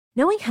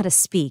Knowing how to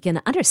speak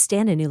and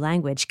understand a new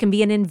language can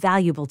be an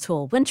invaluable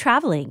tool when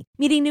traveling,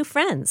 meeting new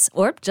friends,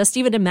 or just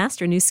even to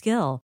master a new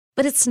skill.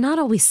 But it's not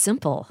always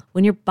simple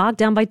when you're bogged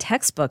down by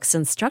textbooks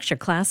and structured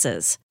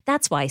classes.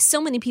 That's why so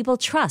many people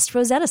trust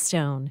Rosetta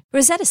Stone.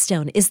 Rosetta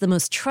Stone is the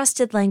most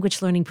trusted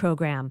language learning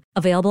program,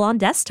 available on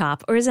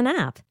desktop or as an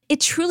app. It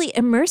truly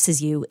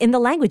immerses you in the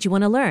language you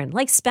want to learn,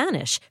 like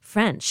Spanish,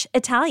 French,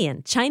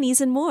 Italian,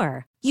 Chinese, and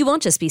more. You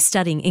won't just be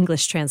studying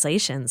English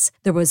translations.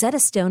 The Rosetta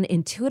Stone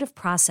intuitive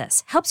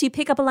process helps you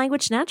pick up a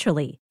language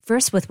naturally,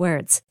 first with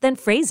words, then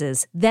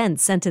phrases, then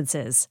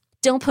sentences.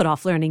 Don't put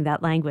off learning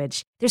that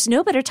language. There's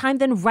no better time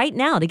than right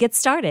now to get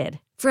started.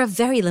 For a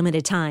very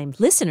limited time,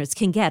 listeners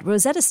can get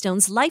Rosetta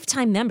Stone's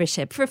lifetime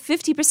membership for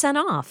 50%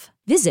 off.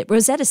 Visit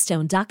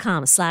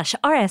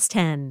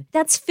rosettastone.com/rs10.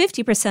 That's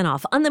 50%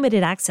 off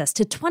unlimited access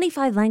to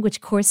 25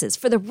 language courses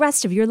for the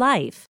rest of your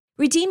life.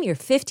 Redeem your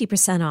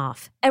 50%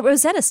 off at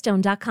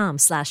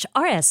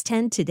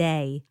rosettastone.com/rs10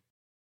 today.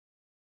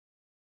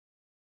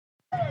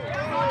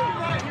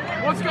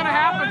 What's going to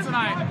happen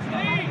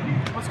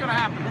tonight? What's going to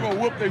happen? We're going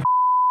to whoop their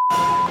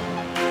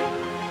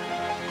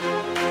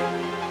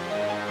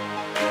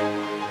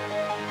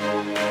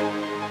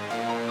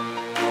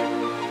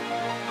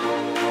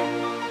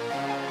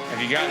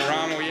Have you gotten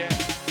Rommel yet?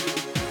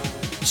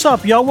 What's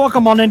up, y'all?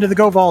 Welcome on into the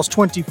Go Vols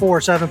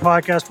 24/7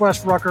 podcast.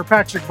 Wes Rucker,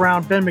 Patrick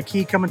Brown, Ben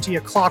McKee coming to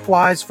you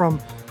clockwise from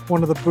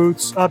one of the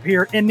booths up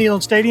here in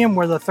Neyland Stadium,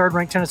 where the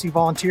third-ranked Tennessee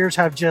Volunteers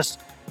have just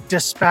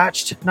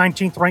dispatched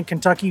 19th-ranked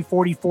Kentucky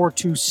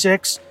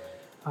 44-6.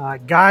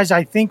 Guys,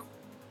 I'm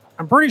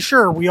pretty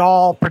sure we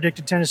all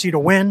predicted Tennessee to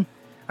win.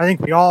 I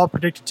think we all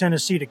predicted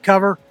Tennessee to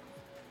cover.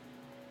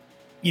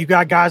 You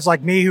got guys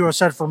like me who have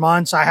said for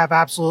months, I have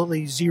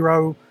absolutely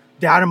zero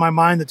doubt in my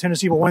mind that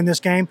Tennessee will win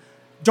this game.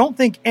 Don't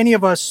think any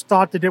of us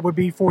thought that it would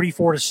be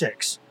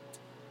 44-6.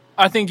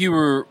 I think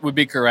you would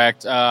be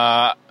correct.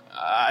 I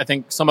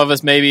think some of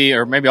us maybe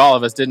all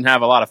of us didn't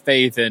have a lot of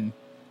faith in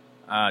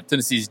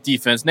Tennessee's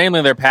defense,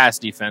 namely their pass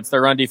defense.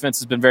 Their run defense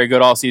has been very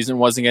good all season,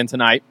 was again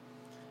tonight.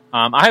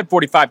 I had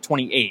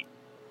 45-28.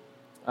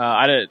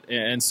 I did,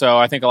 and so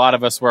I think a lot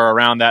of us were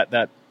around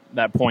that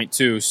point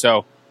too.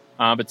 So,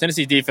 but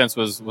Tennessee's defense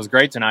was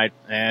great tonight,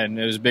 and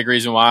it was a big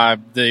reason why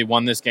they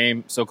won this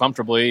game so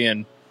comfortably.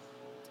 And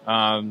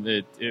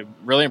it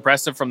really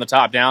impressive from the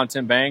top down.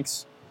 Tim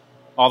Banks,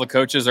 all the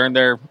coaches earned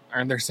their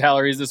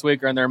salaries this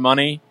week, earned their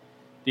money.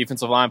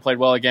 Defensive line played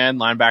well again.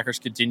 Linebackers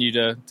continue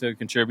to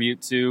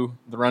contribute to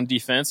the run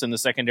defense, and the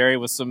secondary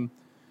with some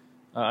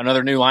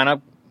another new lineup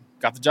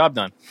got the job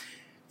done.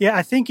 Yeah,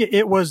 I think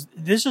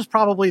this is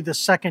probably the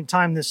second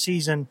time this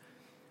season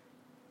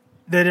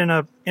that in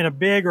a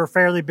big or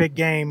fairly big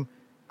game,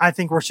 I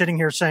think we're sitting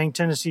here saying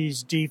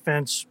Tennessee's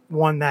defense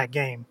won that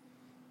game,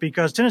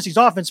 because Tennessee's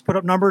offense put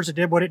up numbers. It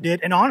did what it did.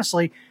 And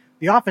honestly,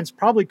 the offense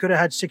probably could have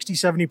had 60,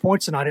 70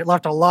 points tonight. It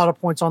left a lot of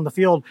points on the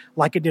field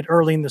like it did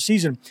early in the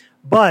season.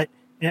 But,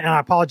 and I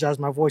apologize,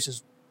 my voice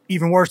is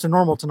even worse than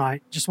normal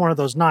tonight, just one of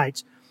those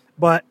nights.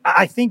 But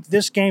I think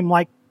this game,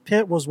 like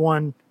Pitt was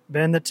one,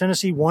 Ben, that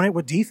Tennessee won it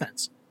with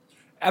defense.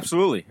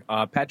 Absolutely.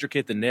 Patrick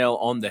hit the nail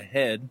on the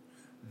head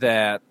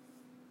that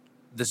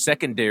the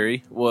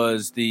secondary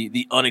was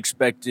the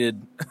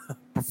unexpected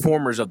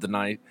performers of the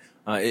night,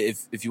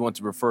 if you want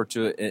to refer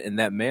to it in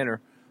that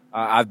manner.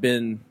 I'll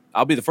be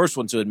the first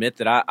one to admit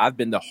that I've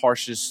been the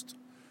harshest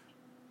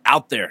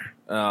out there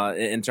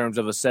in terms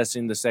of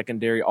assessing the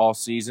secondary all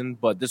season,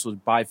 but this was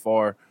by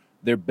far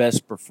their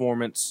best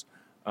performance.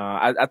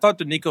 I thought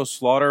that Nico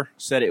Slaughter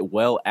said it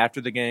well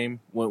after the game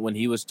when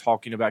he was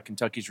talking about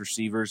Kentucky's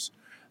receivers,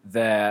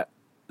 that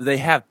they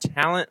have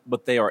talent,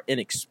 but they are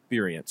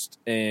inexperienced.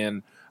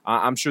 And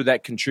I'm sure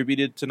that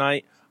contributed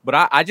tonight.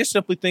 But I just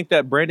simply think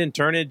that Brandon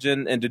Turnage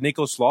and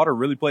Danico Slaughter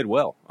really played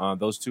well.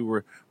 Those two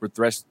were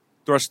thrust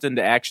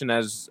into action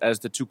as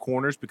the two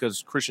corners,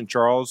 because Christian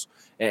Charles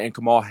and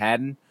Kamal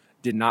Haddon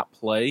did not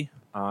play.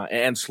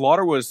 And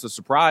Slaughter was the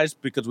surprise,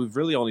 because we've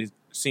really only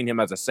seen him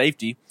as a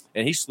safety,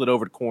 and he slid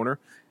over to corner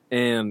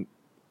and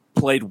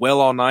played well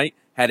all night,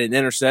 had an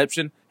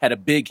interception, had a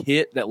big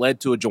hit that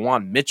led to a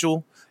Jawan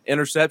Mitchell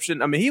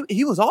interception. I mean,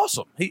 he was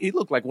awesome. He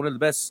looked like one of the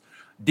best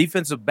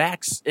defensive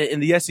backs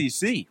in the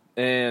SEC.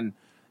 And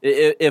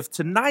if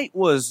tonight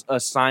was a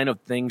sign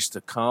of things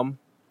to come,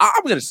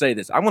 I'm going to say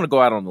this. I'm going to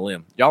go out on the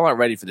limb. Y'all aren't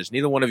ready for this.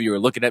 Neither one of you are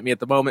looking at me at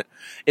the moment.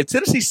 If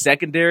Tennessee's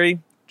secondary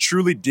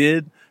truly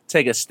did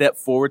take a step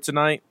forward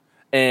tonight,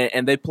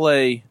 and they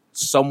play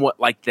somewhat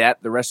like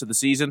that the rest of the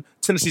season,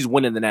 Tennessee's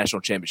winning the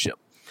national championship.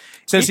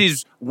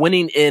 Tennessee's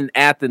winning in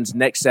Athens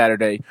next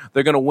Saturday.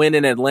 They're going to win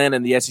in Atlanta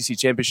in the SEC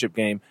championship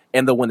game,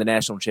 and they'll win the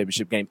national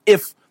championship game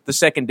if the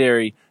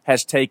secondary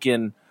has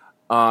taken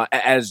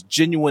as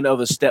genuine of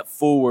a step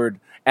forward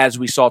as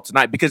we saw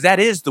tonight, because that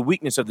is the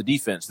weakness of the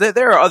defense.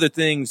 There are other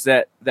things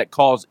that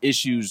cause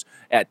issues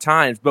at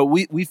times, but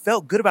we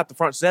felt good about the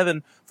front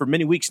seven for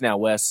many weeks now,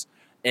 Wes.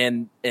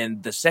 And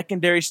the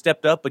secondary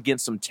stepped up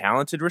against some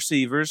talented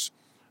receivers,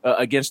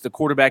 against the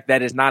quarterback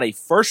that is not a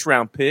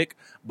first-round pick,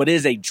 but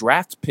is a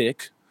draft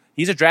pick.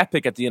 He's a draft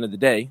pick at the end of the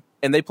day,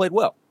 and they played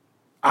well.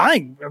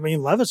 I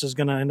mean, Levis is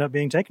going to end up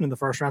being taken in the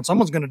first round.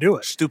 Someone's going to do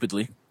it.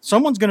 Stupidly.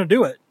 Someone's going to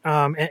do it.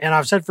 And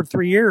I've said for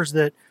 3 years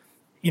that,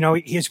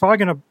 he's probably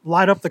going to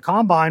light up the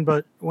combine,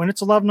 but when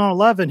it's 11 on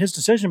 11, his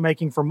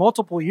decision-making for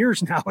multiple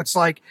years now, it's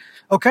like,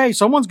 okay,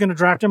 someone's going to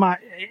draft him.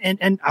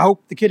 And I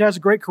hope the kid has a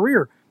great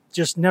career.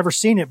 Just never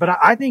seen it. But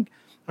I think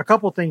a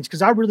couple of things,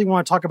 because I really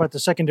want to talk about the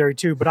secondary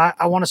too, but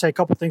I want to say a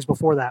couple of things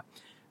before that,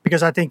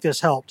 because I think this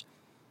helped.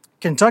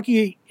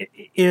 Kentucky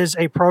is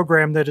a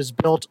program that is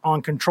built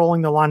on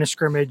controlling the line of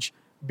scrimmage,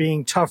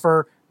 being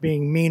tougher,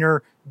 being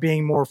meaner,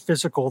 being more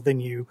physical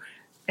than you.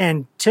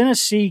 And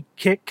Tennessee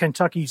kicked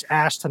Kentucky's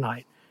ass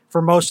tonight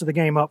for most of the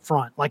game up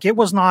front. Like it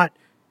was not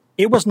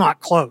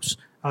close.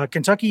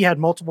 Kentucky had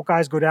multiple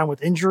guys go down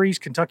with injuries.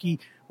 Kentucky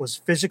was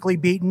physically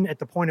beaten at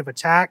the point of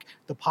attack.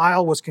 The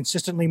pile was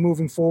consistently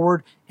moving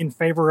forward in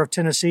favor of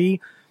Tennessee.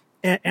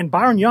 And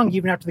Byron Young,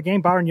 even after the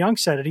game, Byron Young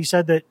said it. He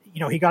said that,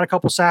 he got a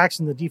couple sacks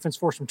and the defense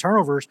forced some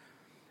turnovers.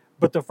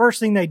 But the first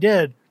thing they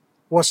did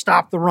was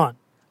stop the run.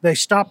 They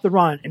stopped the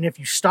run. And if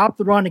you stop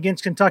the run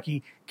against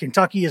Kentucky,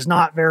 Kentucky is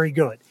not very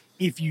good.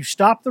 If you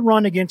stop the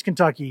run against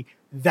Kentucky,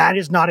 that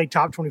is not a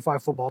top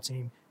 25 football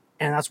team.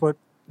 And that's what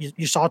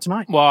you saw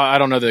tonight. Well, I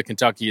don't know that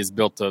Kentucky is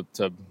built to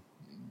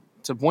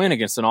win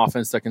against an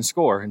offense that can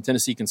score, and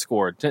Tennessee can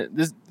score.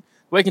 The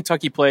way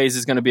Kentucky plays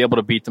is going to be able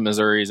to beat the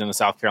Missouris and the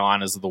South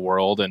Carolinas of the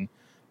world. And,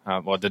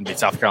 it didn't beat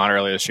South Carolina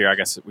earlier this year, I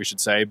guess we should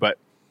say. But,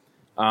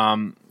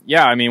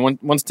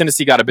 once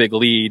Tennessee got a big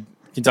lead,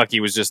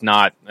 Kentucky was just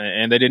not,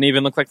 and they didn't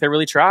even look like they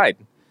really tried.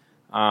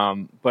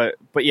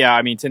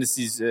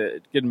 Tennessee's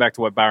getting back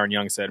to what Byron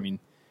Young said.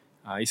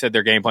 He said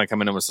their game plan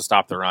coming in was to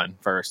stop the run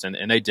first,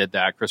 and they did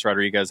that. Chris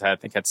Rodriguez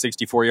had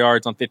 64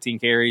 yards on 15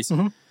 carries,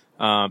 and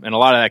a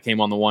lot of that came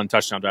on the one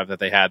touchdown drive that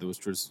they had,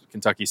 which was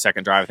Kentucky's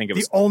second drive. I think it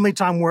was the only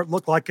time where it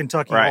looked like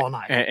Kentucky right. all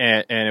night,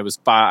 and it was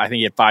five. I think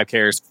he had 5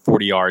 carries,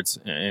 40 yards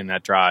in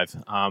that drive.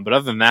 But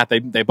other than that,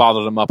 they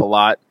bottled him up a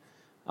lot.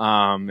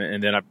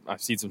 And then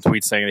I've seen some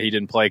tweets saying that he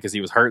didn't play because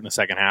he was hurt in the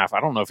second half. I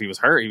don't know if he was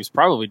hurt. He was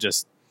probably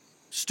just.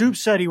 Stoops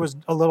said he was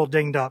a little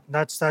dinged up.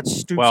 That's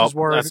Stoops'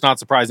 word. That's not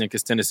surprising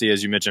because Tennessee,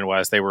 as you mentioned,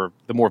 Wes, they were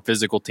the more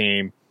physical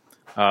team.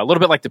 A little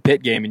bit like the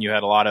Pitt game, and you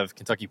had a lot of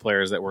Kentucky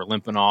players that were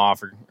limping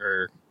off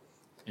or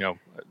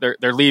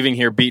they're leaving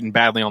here beaten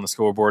badly on the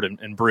scoreboard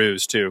and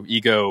bruised too,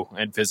 ego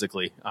and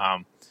physically.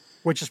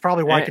 Which is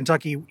probably why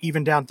Kentucky,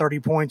 even down 30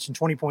 points and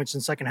 20 points in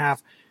the second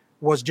half,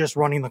 was just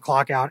running the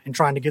clock out and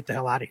trying to get the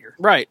hell out of here.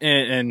 Right,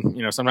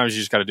 and sometimes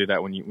you just got to do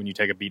that when you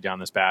take a beat down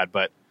this bad,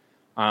 but.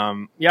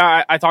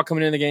 I thought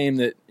coming into the game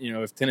that,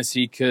 if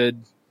Tennessee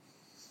could,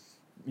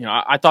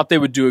 I thought they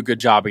would do a good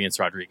job against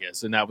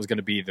Rodriguez, and that was going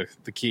to be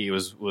the key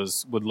was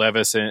with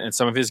Levis and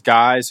some of his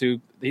guys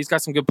he's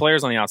got some good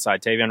players on the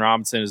outside. Tavion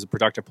Robinson is a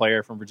productive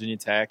player from Virginia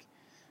Tech.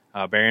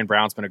 Barian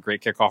Brown's been a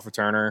great kickoff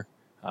returner,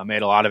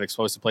 made a lot of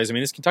explosive plays.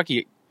 This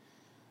Kentucky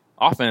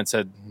offense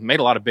had made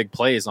a lot of big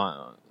plays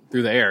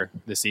through the air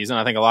this season.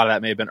 I think a lot of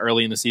that may have been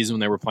early in the season when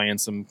they were playing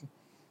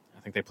I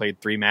think they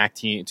played 2 MAC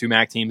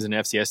teams and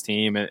an FCS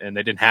team, and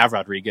they didn't have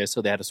Rodriguez,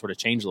 so they had to sort of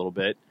change a little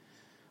bit.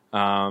 They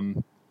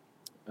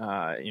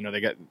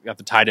got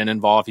the tight end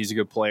involved. He's a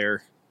good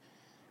player.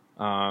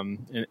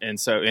 And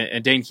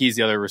Dane Key's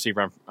the other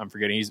receiver I'm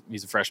forgetting.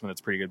 He's a freshman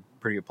that's pretty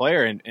good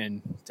player,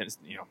 and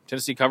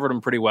Tennessee covered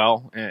him pretty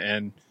well.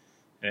 And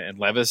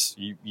Levis,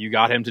 you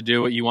got him to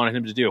do what you wanted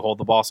him to do, hold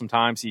the ball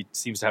sometimes. He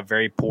seems to have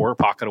very poor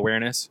pocket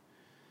awareness.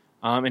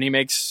 And he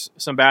makes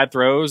some bad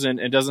throws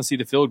and doesn't see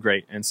the field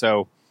great. And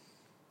so,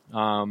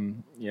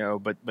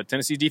 but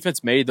Tennessee's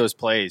defense made those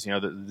plays.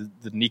 The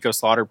Nico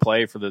Slaughter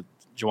play for the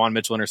Juwan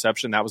Mitchell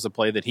interception, that was a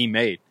play that he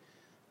made.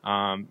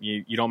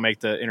 You don't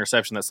make the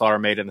interception that Slaughter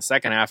made in the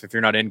second half if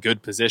you're not in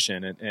good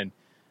position. And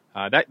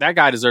that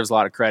guy deserves a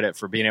lot of credit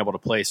for being able to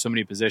play so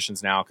many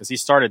positions now, because he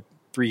started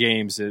 3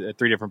 games at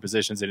 3 different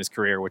positions in his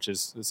career, which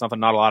is something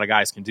not a lot of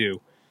guys can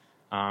do.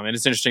 And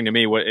it's interesting to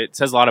me. It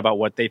says a lot about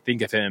what they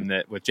think of him,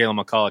 that with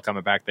Jalen McCullough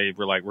coming back, they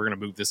were like, we're going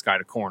to move this guy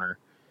to corner.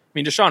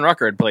 Deshaun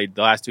Rucker had played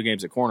the last 2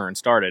 games at corner and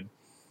started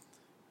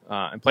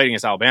and played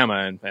against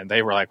Alabama, and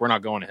they were like, we're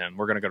not going to him.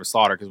 We're going to go to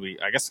Slaughter because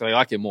I guess they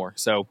like him more.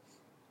 So,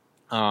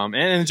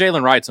 and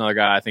Jalen Wright's another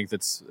guy I think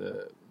that's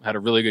had a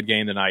really good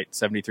game tonight.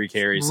 73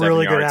 carries,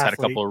 7 yards, had a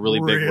couple of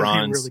really big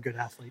runs. Really good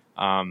athlete.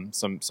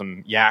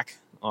 Some yak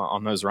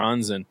on those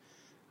runs, and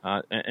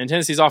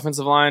Tennessee's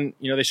offensive line,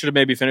 they should have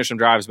maybe finished some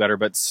drives better,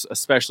 but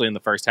especially in the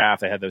first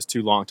half, they had those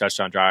 2 long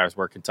touchdown drives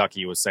where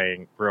Kentucky was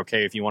saying, we're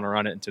okay if you want to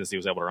run it, and Tennessee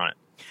was able to run it.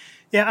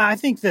 Yeah, I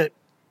think that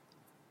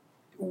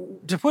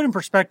to put in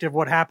perspective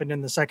what happened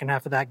in the second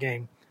half of that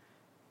game,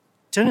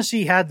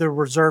 Tennessee had the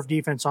reserve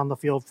defense on the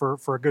field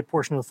for a good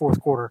portion of the fourth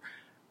quarter.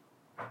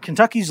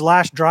 Kentucky's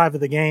last drive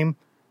of the game,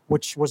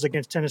 which was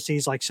against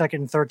Tennessee's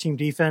second and third team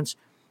defense,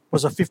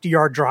 was a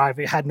 50-yard drive.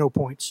 It had no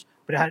points,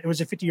 but it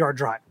was a 50-yard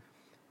drive.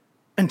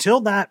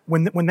 Until that,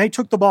 when they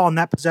took the ball in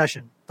that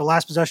possession, the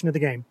last possession of the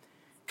game,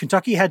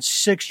 Kentucky had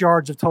 6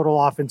 yards of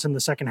total offense in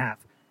the second half.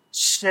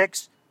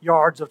 6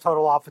 yards of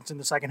total offense in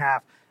the second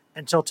half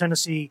until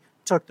Tennessee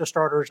took the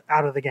starters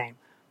out of the game.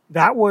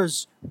 that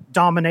was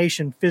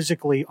domination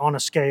physically on a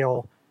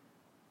scale.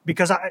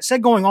 Because I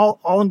said going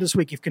all into this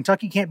week, if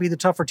Kentucky can't be the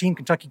tougher team,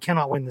 Kentucky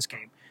cannot win this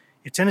game.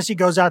 If Tennessee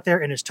goes out there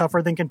and is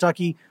tougher than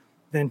Kentucky,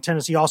 then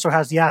Tennessee also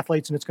has the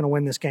athletes and it's going to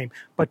win this game.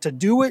 But to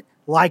do it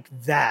like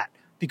that,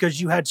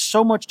 because you had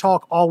so much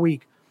talk all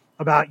week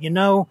about,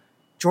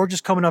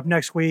 Georgia's coming up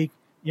next week.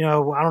 I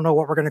don't know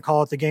what we're going to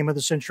call it, the game of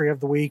the century of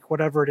the week,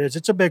 whatever it is.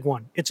 It's a big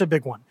one.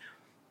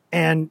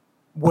 And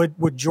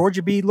would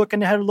Georgia be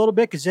looking ahead a little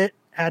bit because it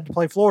had to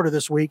play Florida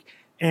this week?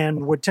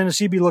 And would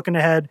Tennessee be looking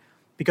ahead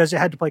because it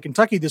had to play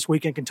Kentucky this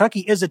week? And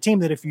Kentucky is a team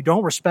that if you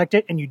don't respect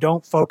it and you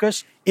don't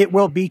focus, it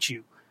will beat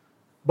you.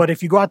 But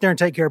if you go out there and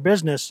take care of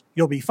business,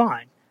 you'll be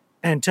fine.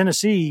 And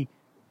Tennessee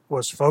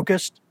was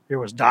focused. It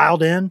was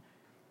dialed in.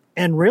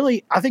 And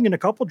really, I think in a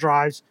couple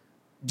drives,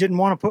 didn't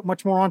want to put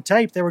much more on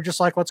tape. They were just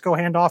like, let's go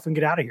hand off and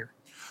get out of here.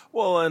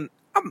 Well, and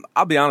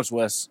I'll be honest,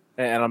 Wes,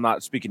 and I'm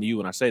not speaking to you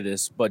when I say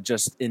this, but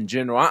just in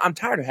general, I'm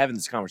tired of having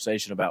this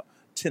conversation about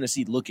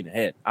Tennessee looking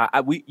ahead.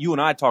 You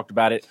and I talked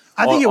about it.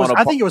 I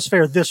think it was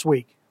fair this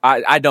week.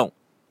 I don't.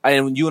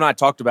 And when you and I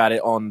talked about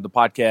it on the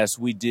podcast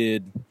we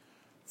did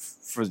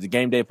for the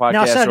Game Day podcast,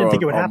 now, I said I didn't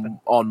think it would happen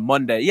on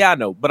Monday. Yeah, I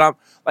know, but I'm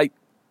like,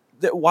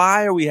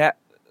 why are we?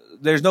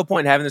 There's no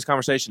point in having this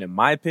conversation, in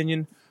my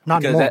opinion,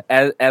 not because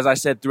as I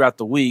said throughout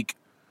the week,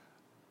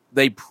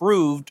 they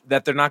proved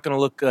that they're not going to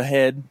look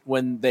ahead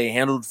when they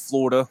handled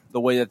Florida the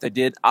way that they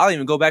did. I'll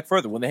even go back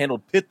further. When they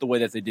handled Pitt the way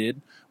that they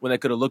did, when they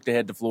could have looked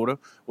ahead to Florida,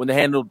 when they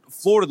handled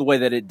Florida the way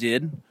that it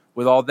did,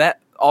 with all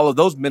of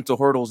those mental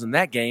hurdles in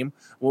that game,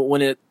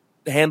 when it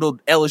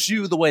handled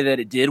LSU the way that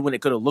it did, when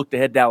it could have looked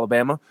ahead to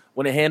Alabama,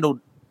 when it handled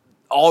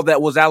all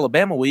that was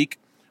Alabama week,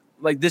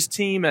 like this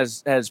team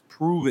has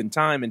proven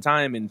time and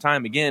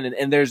time again,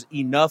 and there's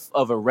enough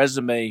of a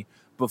resume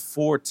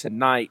before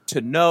tonight to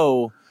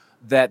know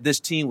that this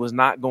team was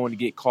not going to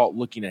get caught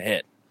looking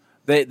ahead.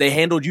 They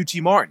handled UT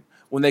Martin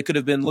when they could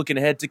have been looking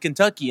ahead to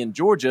Kentucky and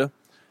Georgia,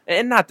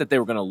 and not that they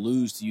were going to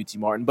lose to UT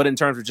Martin, but in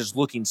terms of just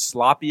looking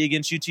sloppy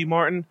against UT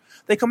Martin,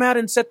 they come out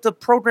and set the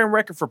program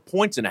record for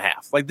points and a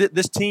half. Like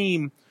this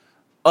team,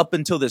 up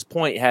until this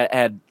point,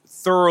 had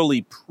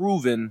thoroughly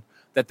proven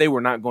that they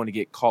were not going to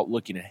get caught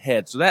looking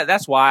ahead. So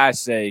that's why I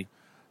say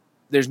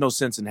there's no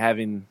sense in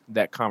having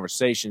that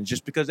conversation,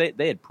 just because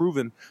they had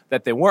proven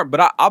that they weren't.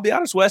 But I'll be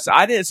honest, Wes,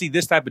 I didn't see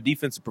this type of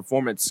defensive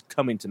performance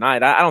coming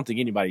tonight. I don't think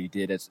anybody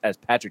did, as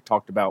Patrick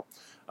talked about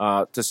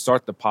to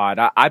start the pod.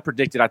 I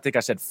predicted, I think I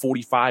said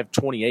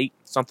 45-28,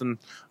 something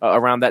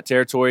around that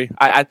territory.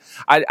 I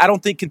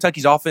don't think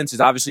Kentucky's offense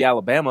is obviously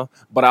Alabama,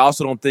 but I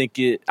also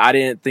I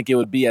didn't think it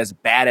would be as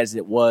bad as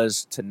it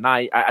was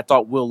tonight. I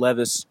thought Will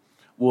Levis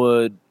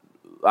would.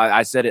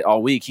 I said it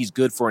all week. He's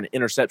good for an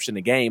interception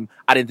a game.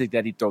 I didn't think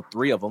that he'd throw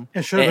 3 of them.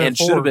 And should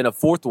have been a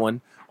 4th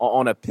one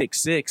on a pick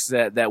 6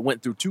 that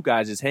went through 2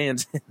 guys'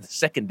 hands in the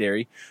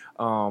secondary.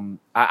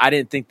 I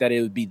didn't think that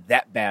it would be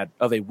that bad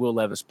of a Will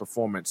Levis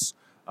performance.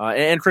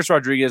 And Chris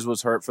Rodriguez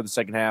was hurt for the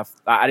second half.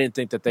 I didn't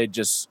think that they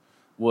just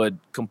would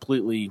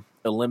completely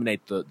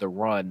eliminate the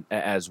run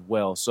as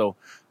well. So,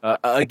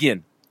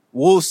 again,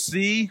 we'll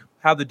see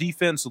how the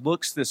defense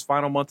looks this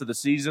final month of the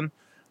season.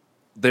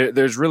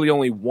 There's really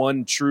only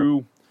one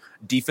true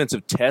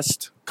defensive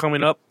test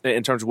coming up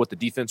in terms of what the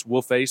defense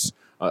will face.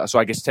 So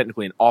I guess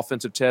technically an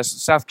offensive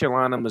test. South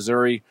Carolina,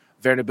 Missouri,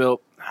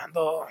 Vanderbilt,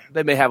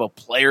 they may have a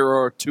player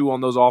or 2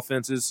 on those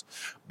offenses,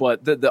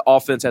 but the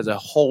offense as a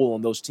whole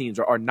on those teams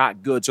are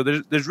not good. So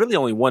there's really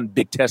only one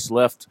big test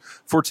left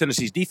for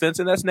Tennessee's defense,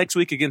 and that's next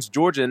week against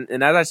Georgia.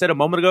 And as I said a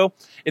moment ago,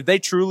 if they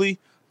truly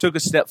took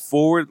a step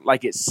forward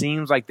like it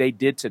seems like they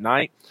did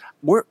tonight,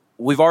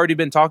 we've already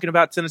been talking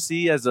about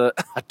Tennessee as a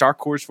dark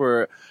horse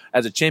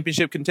as a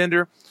championship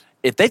contender.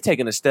 If they've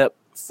taken a step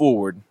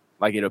forward,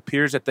 like it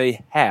appears that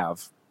they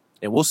have,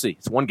 and we'll see,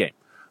 it's one game,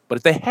 but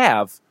if they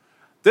have,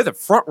 they're the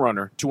front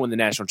runner to win the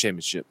national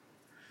championship.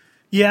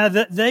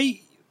 Yeah,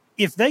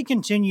 if they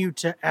continue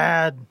to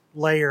add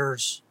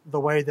layers the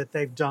way that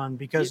they've done,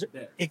 because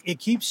it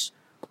keeps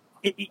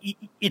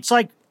it's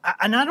like,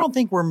 and I don't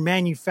think we're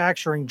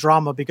manufacturing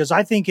drama, because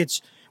I think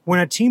it's when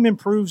a team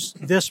improves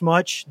this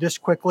much this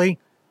quickly,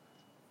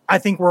 I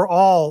think we're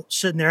all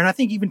sitting there, and I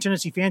think even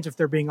Tennessee fans, if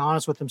they're being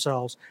honest with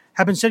themselves,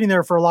 have been sitting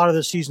there for a lot of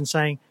this season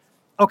saying,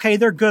 okay,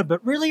 they're good,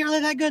 but really, are they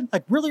that good?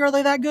 Like, really, are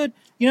they that good?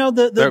 They're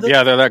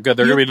that good.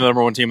 They're going to be the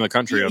number 1 team in the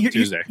country on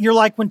Tuesday. You're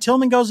like, when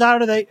Tillman goes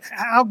out,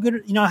 how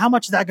good, how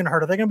much is that going to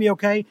hurt? Are they going to be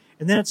okay?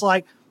 And then it's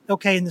like,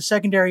 okay, in the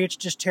secondary, it's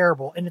just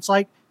terrible. And it's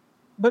like,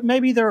 but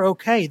maybe they're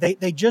okay.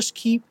 They just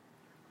keep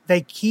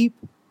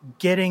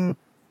getting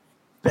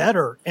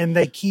better, and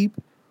they keep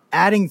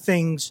adding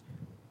things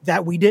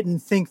that we didn't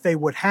think they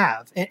would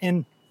have.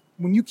 And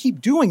when you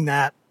keep doing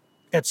that,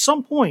 at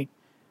some point,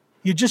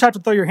 you just have to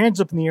throw your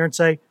hands up in the air and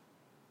say,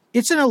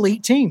 it's an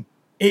elite team.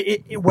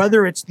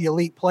 Whether it's the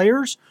elite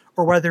players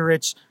or whether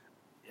it's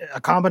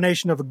a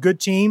combination of a good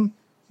team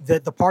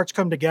that the parts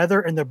come together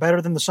and they're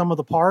better than the sum of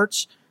the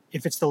parts,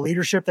 if it's the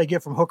leadership they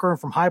get from Hooker and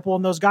from Heupel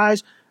and those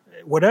guys,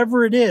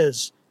 whatever it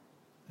is,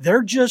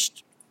 they're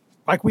just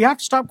like, we have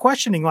to stop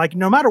questioning. Like,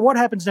 no matter what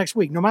happens next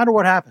week, no matter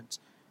what happens,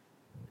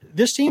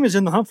 this team is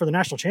in the hunt for the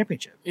national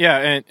championship.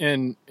 Yeah,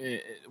 and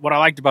what I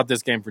liked about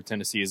this game for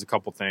Tennessee is a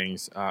couple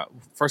things.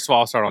 First of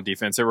all, I'll start on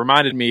defense. It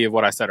reminded me of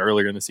what I said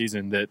earlier in the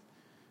season that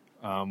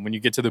when you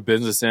get to the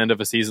business end of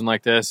a season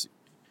like this,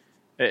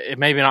 it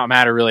may not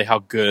matter really how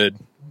good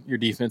your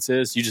defense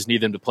is. You just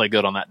need them to play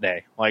good on that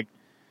day. Like,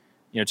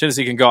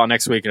 Tennessee can go out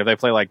next week, and if they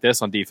play like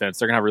this on defense,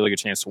 they're going to have a really good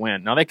chance to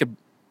win. Now, they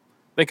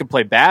could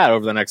play bad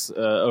over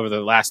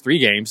the last 3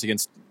 games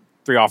against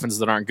 3 offenses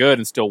that aren't good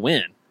and still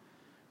win.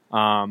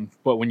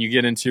 But when you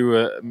get into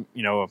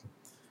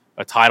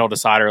a title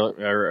decider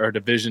or a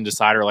division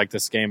decider like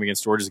this game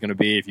against Georgia is going to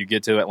be, if you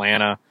get to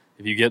Atlanta,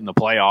 if you get in the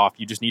playoff,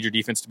 you just need your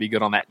defense to be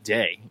good on that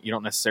day. You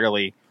don't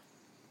necessarily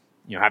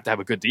have to have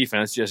a good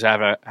defense. You just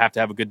have to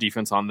have a good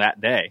defense on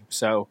that day.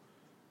 So,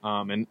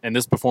 and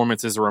this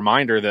performance is a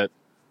reminder that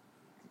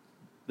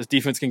this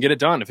defense can get it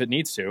done if it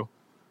needs to.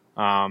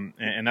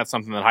 And that's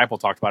something that Heupel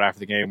talked about after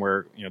the game,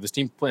 where this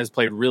team has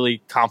played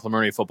really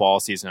complimentary football all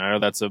season. I know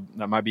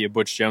that might be a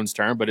Butch Jones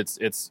term, but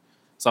it's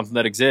something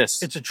that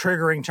exists. It's a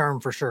triggering term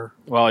for sure.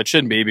 Well, it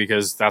shouldn't be,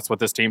 because that's what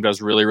this team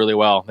does really, really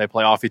well. They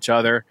play off each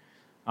other,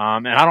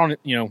 and I don't.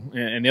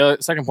 And the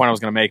second point I was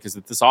going to make is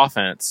that this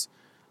offense,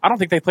 I don't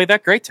think they played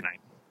that great tonight.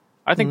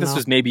 I think this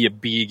was maybe a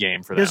B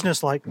game for them.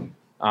 Business-like.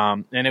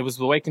 And it was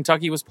the way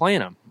Kentucky was playing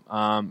them.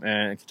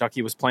 And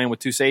Kentucky was playing with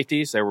 2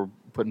 safeties. They were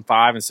putting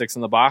 5 and 6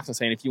 in the box and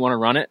saying, if you want to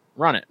run it,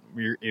 run it.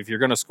 If you're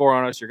going to score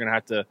on us, you're going to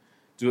have to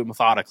do it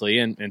methodically.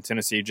 And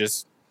Tennessee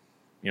just,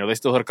 they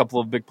still hit a couple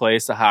of big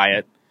plays to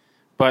Hyatt,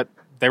 but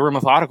they were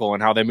methodical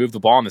in how they moved the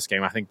ball in this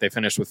game. I think they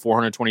finished with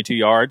 422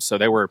 yards, so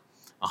they were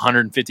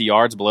 150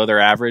 yards below their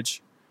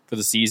average for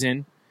the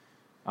season.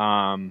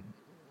 And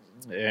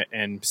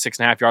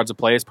 6.5 yards a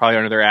play is probably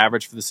under their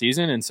average for the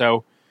season. And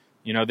so,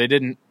 they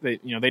didn't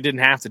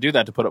have to do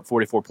that to put up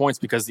 44 points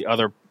because the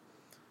other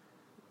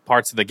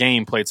parts of the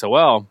game played so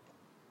well.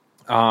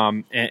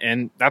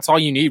 And that's all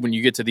you need when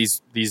you get to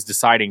these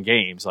deciding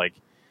games. Like,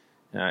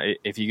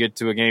 if you get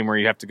to a game where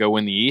you have to go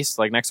win the East,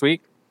 like next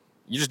week,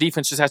 your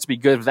defense just has to be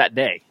good that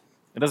day.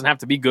 It doesn't have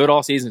to be good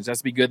all season. It just has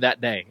to be good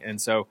that day.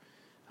 And so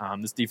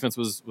this defense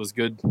was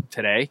good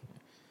today.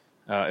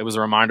 It was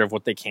a reminder of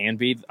what they can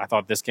be. I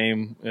thought this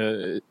game,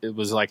 it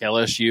was like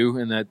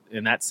LSU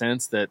in that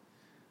sense that,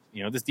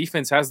 this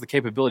defense has the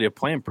capability of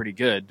playing pretty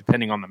good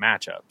depending on the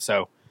matchup.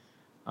 So,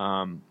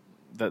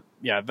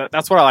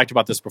 that's what I liked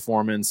about this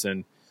performance.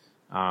 And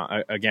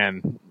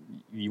again,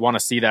 you want to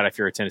see that if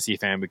you're a Tennessee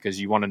fan,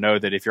 because you want to know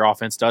that if your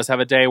offense does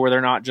have a day where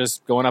they're not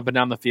just going up and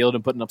down the field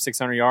and putting up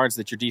 600 yards,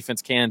 that your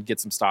defense can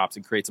get some stops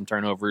and create some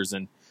turnovers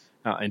and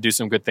do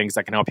some good things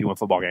that can help you win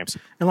football games.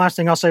 And last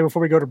thing I'll say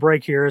before we go to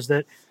break here is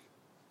that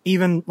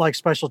even like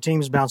special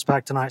teams bounced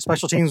back tonight.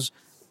 Special teams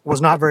was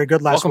not very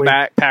good last week. Welcome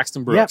back,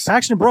 Paxton Brooks. Yeah,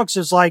 Paxton Brooks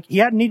is like, he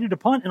hadn't needed a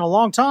punt in a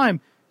long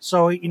time.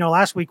 So,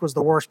 last week was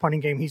the worst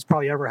punting game he's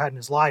probably ever had in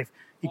his life.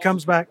 He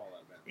comes back.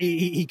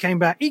 He came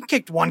back. He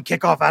kicked 1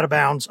 kickoff out of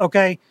bounds,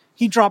 okay?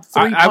 He dropped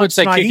 3 punts I would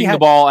say tonight. kicking the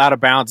ball out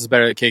of bounds is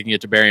better than kicking it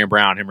to Berrien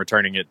Brown, him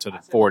returning it to the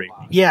 40.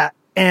 Yeah,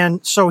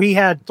 and so he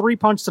had 3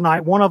 punts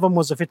tonight. One of them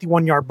was a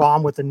 51-yard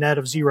bomb with a net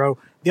of 0.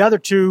 The other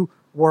 2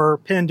 were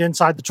pinned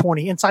inside the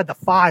 20, inside the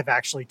 5,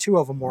 actually. 2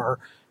 of them were.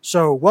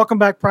 So welcome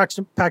back,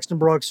 Paxton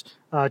Brooks.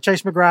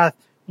 Chase McGrath,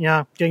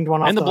 getting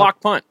one off. And the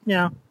block punt.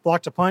 Yeah,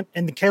 blocked a punt.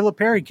 And the Caleb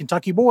Perry,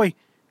 Kentucky boy,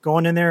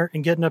 going in there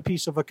and getting a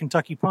piece of a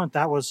Kentucky punt.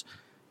 That was,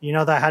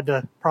 that had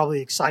to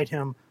probably excite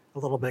him a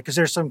little bit, because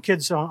there's some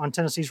kids on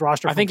Tennessee's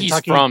roster I think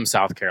Kentucky. He's from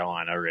South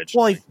Carolina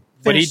originally. Well,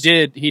 but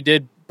he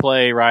did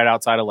play right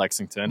outside of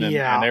Lexington,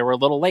 and they were a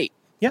little late.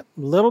 Yep,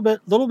 a little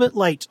bit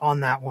late on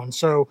that one.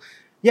 So,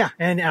 yeah,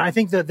 and I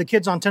think that the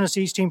kids on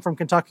Tennessee's team from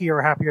Kentucky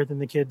are happier than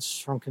the kids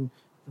for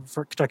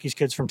Kentucky's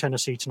kids from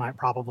Tennessee tonight,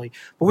 probably.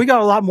 But we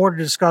got a lot more to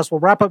discuss. We'll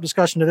wrap up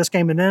discussion of this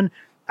game, and then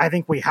I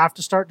think we have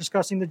to start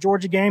discussing the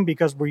Georgia game,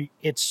 because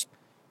it's,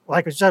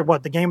 like I said,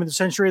 the game of the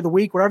century of the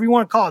week, whatever you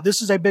want to call it.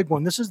 This is a big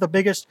one. This is the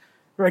biggest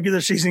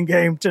regular season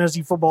game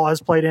Tennessee football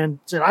has played in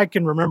that I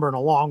can remember in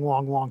a long,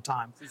 long, long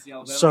time.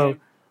 So,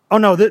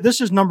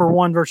 this is number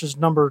 1 versus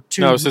number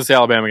 2. No, since the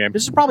Alabama game.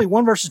 This is probably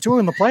 1 versus 2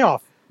 in the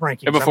playoff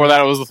rankings. And before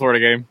that, it was the Florida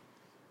game.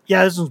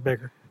 Yeah, this one's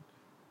bigger.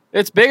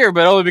 It's bigger,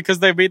 but only because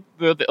they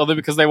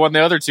won the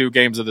other 2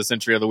 games of the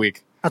century of the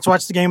week. That's why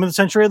it's the game of the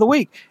century of the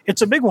week.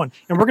 It's a big one,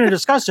 and we're going to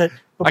discuss it.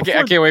 But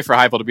I can't wait for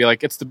Heupel to be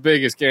like, it's the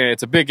biggest game.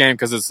 It's a big game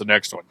because it's the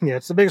next one. Yeah,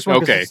 it's the biggest one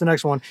because it's the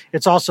next one.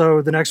 It's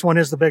also the next one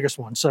is the biggest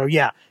one. So,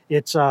 yeah,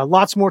 it's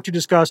lots more to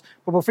discuss.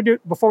 But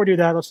before we do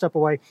that, let's step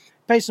away,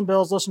 pay some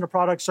bills, listen to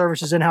products,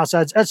 services, in-house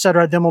ads,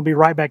 etc. Then we'll be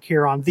right back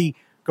here on the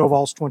Go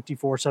Vols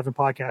 24/7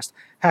 podcast.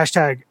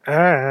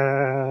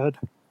 #ad.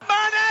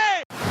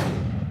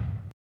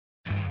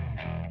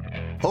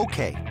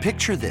 Okay,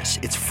 picture this.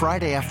 It's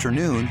Friday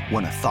afternoon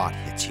when a thought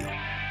hits you.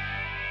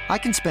 I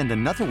can spend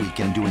another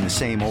weekend doing the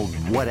same old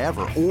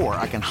whatever, or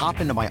I can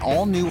hop into my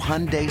all-new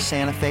Hyundai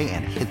Santa Fe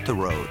and hit the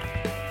road.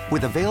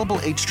 With available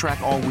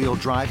H-Track all-wheel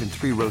drive and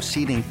 3-row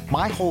seating,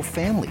 my whole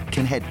family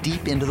can head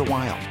deep into the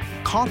wild.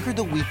 Conquer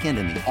the weekend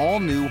in the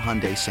all-new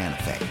Hyundai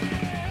Santa Fe.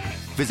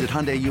 Visit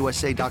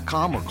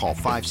HyundaiUSA.com or call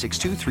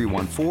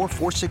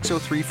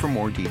 562-314-4603 for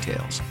more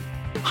details.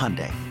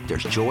 Hyundai,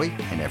 there's joy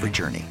in every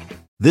journey.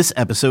 This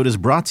episode is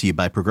brought to you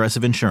by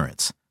Progressive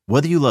Insurance.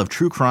 Whether you love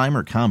true crime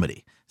or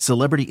comedy,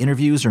 celebrity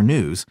interviews or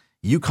news,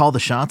 you call the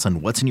shots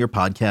on what's in your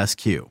podcast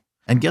queue.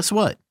 And guess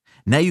what?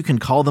 Now you can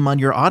call them on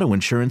your auto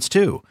insurance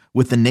too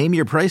with the Name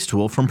Your Price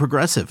tool from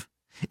Progressive.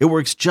 It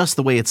works just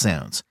the way it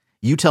sounds.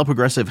 You tell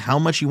Progressive how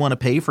much you want to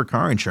pay for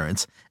car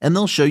insurance, and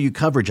they'll show you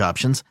coverage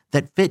options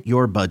that fit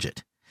your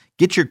budget.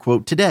 Get your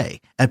quote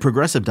today at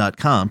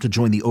Progressive.com to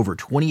join the over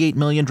 28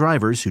 million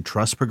drivers who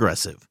trust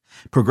Progressive.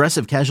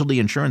 Progressive Casualty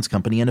Insurance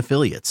Company and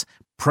Affiliates.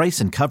 Price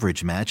and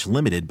coverage match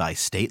limited by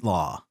state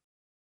law.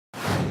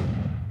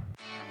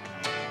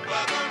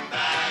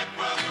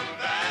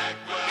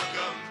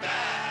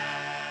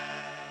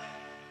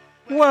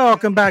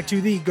 Welcome back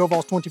to the Go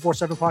Vols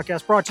 24/7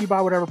 podcast, brought to you by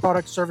whatever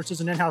products,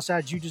 services, and in-house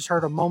ads you just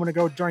heard a moment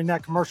ago during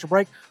that commercial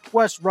break.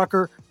 Wes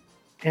Rucker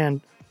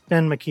and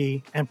Ben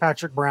McKee and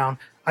Patrick Brown.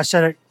 I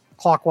said it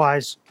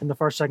clockwise in the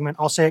first segment.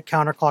 I'll say it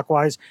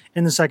counterclockwise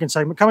in the second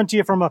segment. Coming to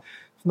you from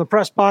the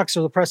press box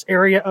or the press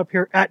area up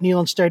here at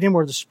Neyland Stadium,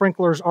 where the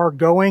sprinklers are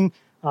going,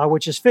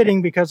 which is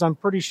fitting because I'm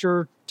pretty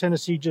sure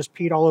Tennessee just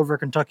peed all over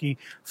Kentucky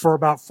for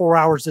about 4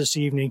 hours this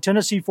evening.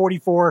 Tennessee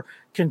 44,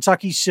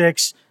 Kentucky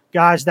 6.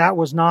 Guys, that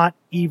was not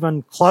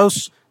even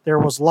close. There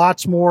was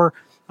lots more,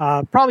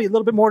 probably a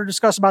little bit more to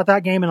discuss about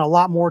that game and a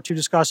lot more to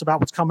discuss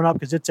about what's coming up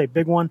because it's a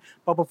big one.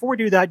 But before we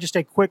do that, just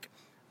a quick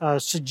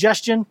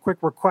suggestion, quick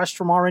request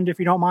from our end, if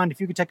you don't mind.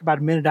 If you could take about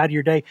a minute out of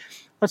your day,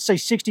 let's say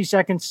 60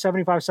 seconds,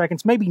 75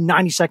 seconds, maybe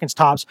 90 seconds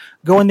tops,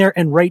 go in there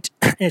and rate,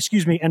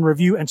 and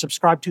review and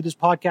subscribe to this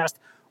podcast.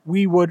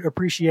 We would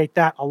appreciate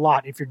that a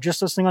lot. If you're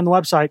just listening on the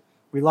website,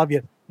 we love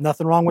you.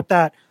 Nothing wrong with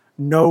that.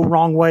 No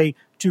wrong way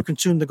to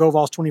consume the Go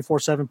Vols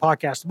 24/7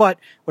 podcast. But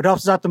what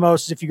helps us out the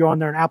most is if you go on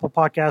there on Apple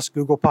Podcasts,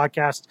 Google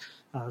Podcasts,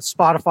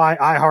 Spotify,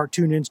 iHeart,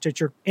 TuneIn,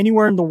 Stitcher,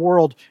 anywhere in the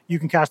world you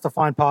can cast a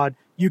fine pod.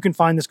 You can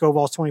find this Go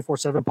Vols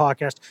 24/7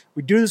 podcast.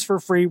 We do this for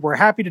free. We're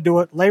happy to do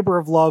it. Labor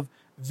of love.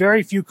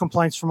 Very few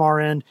complaints from our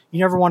end. You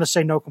never want to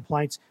say no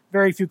complaints.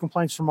 Very few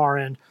complaints from our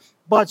end.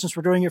 But since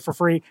we're doing it for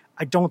free,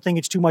 I don't think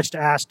it's too much to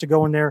ask to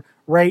go in there,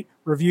 rate,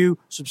 review,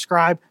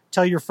 subscribe,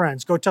 tell your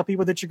friends. Go tell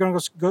people that you're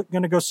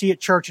going to go see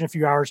at church in a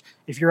few hours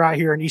if you're out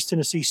here in East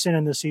Tennessee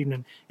sinning this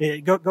evening.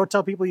 Go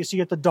tell people you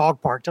see at the dog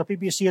park. Tell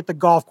people you see at the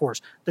golf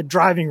course, the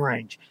driving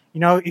range.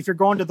 You know, if you're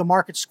going to the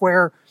Market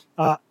Square,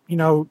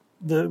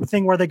 the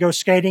thing where they go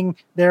skating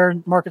there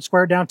in Market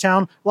Square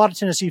downtown, a lot of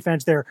Tennessee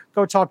fans there.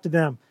 Go talk to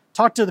them.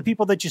 Talk to the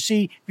people that you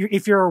see.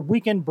 If you're a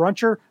weekend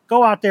bruncher,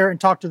 go out there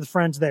and talk to the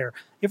friends there.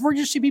 If we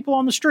just see people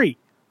on the street,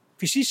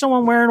 if you see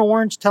someone wearing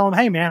orange, tell them,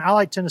 hey, man, I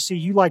like Tennessee.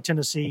 You like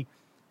Tennessee.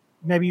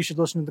 Maybe you should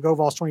listen to the Go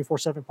Vols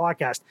 24/7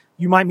 podcast.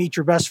 You might meet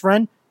your best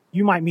friend.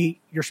 You might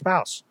meet your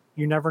spouse.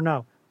 You never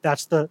know.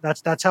 That's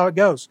how it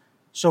goes.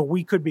 So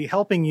we could be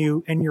helping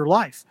you in your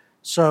life.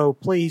 So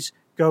please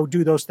go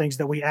do those things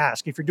that we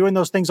ask. If you're doing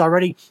those things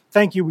already,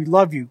 thank you. We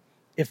love you.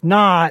 If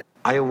not,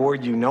 I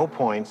award you no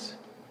points,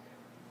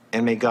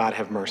 and may God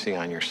have mercy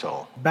on your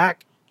soul.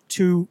 Back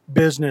to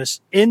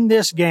business. In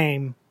this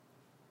game,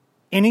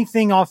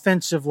 anything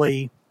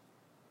offensively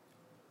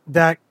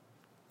that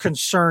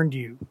concerned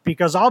you?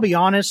 Because I'll be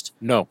honest,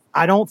 No.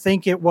 I don't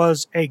think it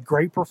was a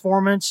great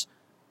performance.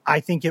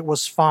 I think it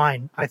was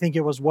fine. I think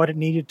it was what it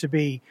needed to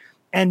be.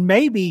 And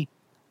maybe,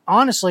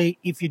 honestly,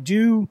 if you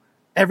do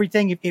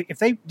everything,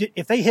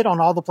 if they hit on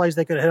all the plays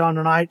they could have hit on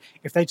tonight,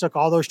 if they took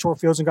all those short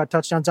fields and got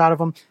touchdowns out of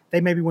them,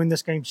 they maybe win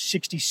this game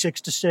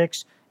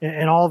 66-6.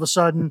 And all of a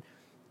sudden,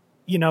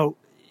 you know,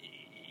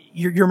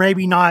 you're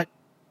maybe not,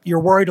 you're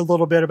worried a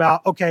little bit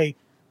about, okay,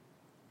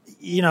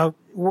 you know,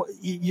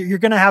 you're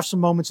going to have some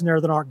moments in there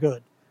that aren't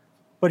good.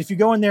 But if you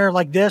go in there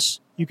like this,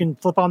 you can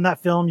flip on that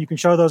film. You can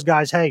show those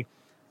guys, hey,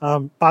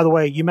 by the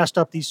way, you messed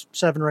up these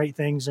 7 or 8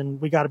 things, and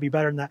we got to be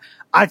better than that.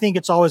 I think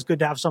it's always good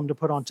to have something to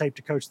put on tape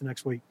to coach the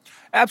next week.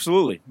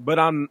 Absolutely. But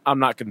I'm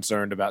not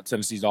concerned about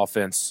Tennessee's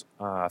offense.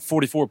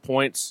 44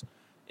 points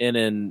in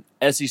an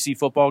SEC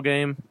football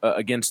game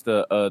against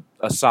a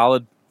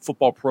solid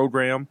football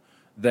program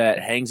that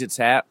hangs its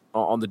hat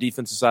on the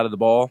defensive side of the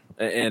ball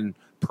and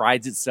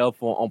prides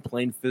itself on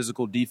playing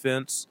physical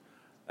defense.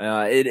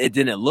 It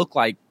didn't look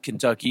like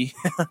Kentucky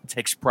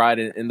takes pride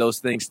in those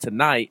things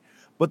tonight,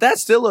 but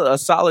that's still a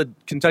solid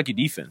Kentucky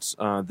defense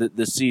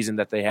this season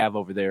that they have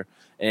over there.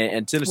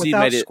 And Tennessee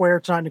without made it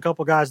Square trying a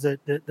couple guys that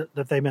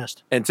they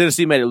missed. And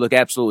Tennessee made it look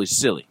absolutely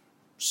silly.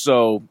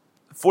 So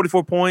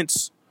 44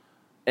 points.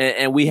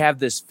 And we have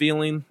this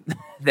feeling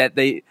that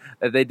they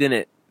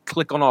didn't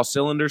click on all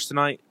cylinders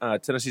tonight.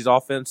 Tennessee's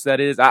offense,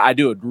 that is. I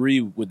do agree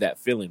with that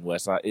feeling,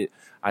 Wes.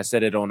 I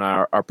said it on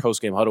our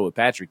post-game huddle with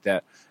Patrick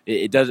that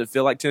it doesn't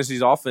feel like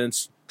Tennessee's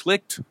offense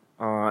clicked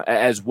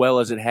as well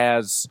as it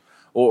has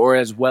or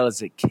as well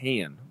as it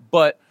can.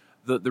 But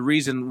the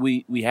reason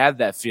we have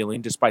that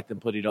feeling, despite them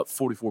putting up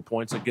 44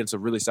 points against a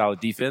really solid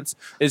defense,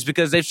 is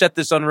because they've set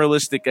this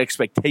unrealistic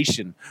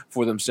expectation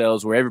for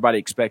themselves where everybody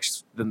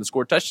expects them to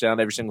score a touchdown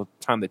every single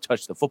time they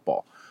touch the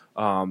football.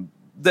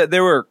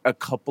 there were a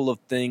couple of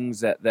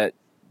things that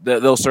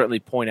they'll certainly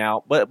point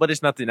out, but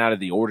it's nothing out of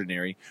the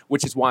ordinary,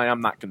 which is why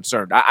I'm not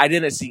concerned. I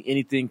didn't see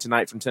anything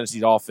tonight from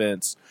Tennessee's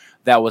offense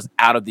that was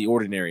out of the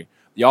ordinary.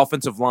 The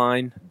offensive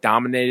line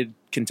dominated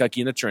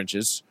Kentucky in the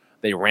trenches.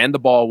 They ran the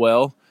ball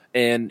well,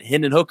 and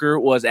Hendon Hooker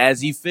was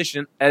as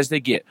efficient as they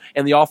get.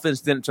 And the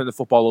offense didn't turn the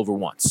football over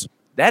once.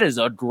 That is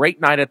a great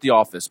night at the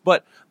office.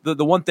 But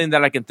the one thing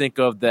that I can think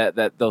of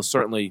that they'll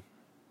certainly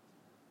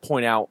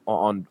point out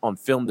on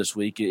film this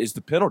week is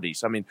the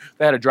penalties. I mean,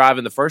 they had a drive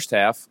in the first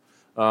half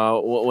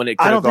when it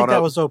could I have don't think gone that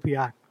up. was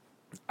OPI.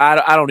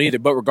 I don't either.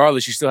 But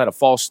regardless, you still had a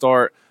false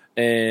start,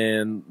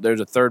 and there's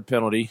a third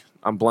penalty.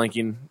 I'm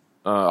blanking.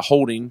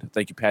 Holding.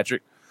 Thank you,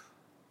 Patrick.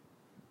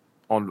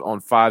 On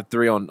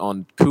 5-3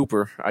 on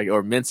Cooper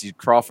or Mincy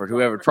Crawford,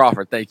 whoever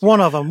Crawford. Thank you.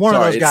 One of them. One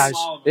Sorry, of those guys.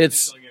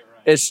 It's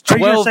Are you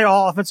going to 12. say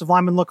all offensive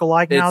linemen look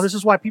alike now? It's- This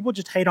is why people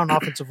just hate on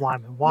offensive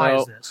linemen. Why No,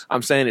 is this?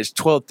 I'm saying it's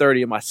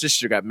 12:30, and my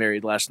sister got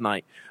married last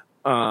night.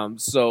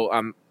 So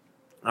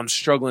I'm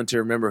struggling to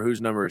remember whose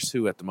number is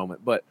who at the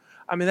moment. But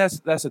I mean that's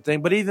the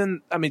thing. But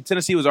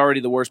Tennessee was already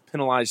the worst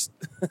penalized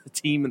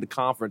team in the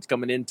conference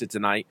coming into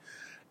tonight.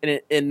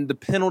 And the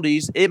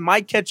penalties, it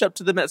might catch up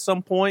to them at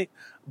some point,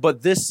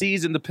 but this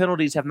season the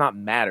penalties have not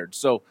mattered.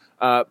 So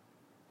I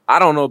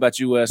don't know about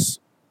US,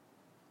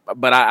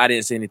 but I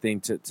didn't see anything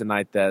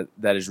tonight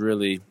that is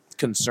really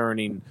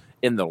concerning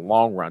in the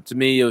long run. To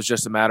me, it was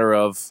just a matter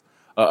of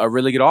a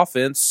really good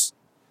offense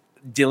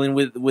dealing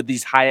with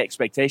these high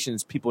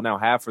expectations people now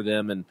have for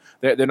them, and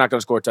they're not going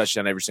to score a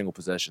touchdown every single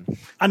possession.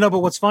 I know, but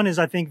what's fun is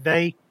I think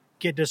they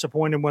get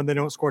disappointed when they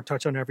don't score a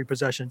touchdown every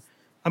possession.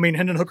 I mean,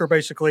 Hendon Hooker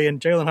basically and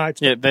Jalen Heights.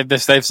 Yeah,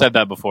 they've said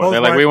that before. Both They're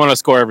like, right. we want to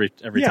score every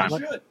time.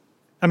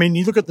 I mean,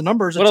 you look at the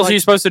numbers. What it's else are you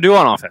supposed to do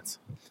on offense?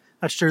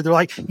 That's true. They're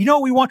like, you know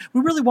what we want?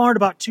 We really wanted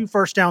about 2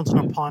 first downs and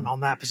a punt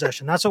on that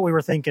possession. That's what we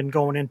were thinking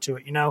going into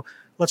it.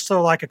 Let's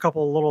throw like a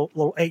couple of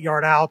little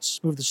 8-yard outs,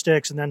 move the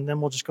sticks, and then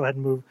we'll just go ahead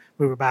and move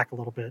it back a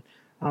little bit.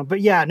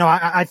 But yeah, no,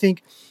 I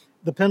think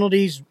the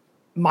penalties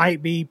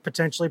might be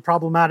potentially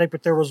problematic,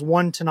 but there was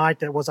one tonight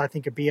that was, I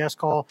think, a BS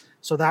call.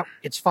 So that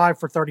it's 5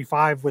 for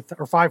 35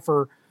 or 5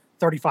 for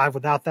 35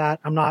 without that.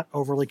 I'm not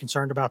overly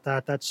concerned about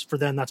that. That's for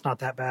them. That's not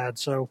that bad.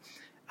 So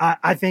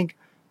I think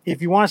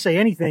if you want to say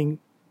anything,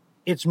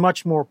 it's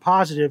much more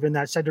positive in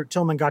that Cedric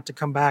Tillman got to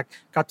come back,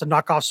 got to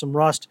knock off some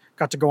rust,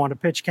 got to go on a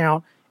pitch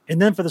count.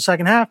 And then for the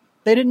second half,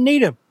 they didn't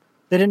need him.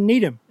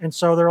 And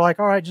so they're like,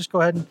 all right, just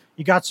go ahead and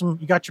you got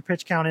your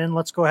pitch count in.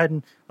 Let's go ahead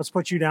and let's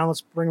put you down.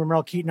 Let's bring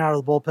Ramel Keaton out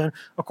of the bullpen.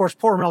 Of course,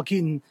 poor Ramel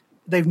Keaton,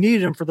 they've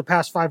needed him for the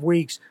past 5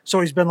 weeks. So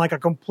he's been like a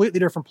completely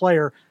different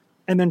player.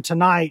 And then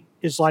tonight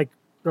is like,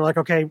 they're like,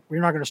 okay, we're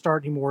not going to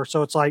start anymore.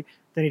 So it's like,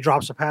 then he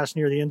drops a pass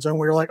near the end zone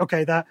where you're like,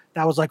 okay, that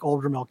was like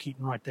old Ramel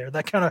Keaton right there.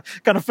 That kind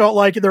of felt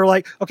like they're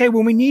like, okay,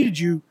 when we needed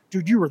you,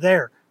 dude, you were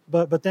there.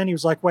 But then he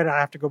was like, wait, I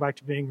have to go back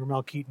to being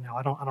Ramel Keaton now.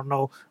 I don't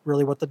know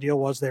really what the deal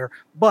was there.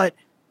 But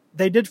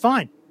they did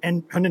fine.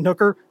 And Hendon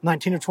Hooker,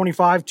 19 of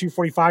 25,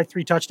 245,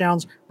 3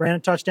 touchdowns, ran a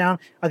touchdown.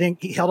 I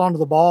think he held onto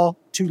the ball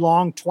too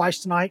long twice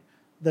tonight.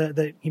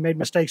 He made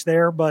mistakes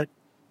there, but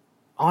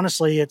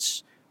honestly,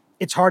 it's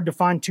hard to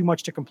find too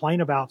much to complain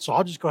about. So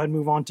I'll just go ahead and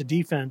move on to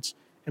defense.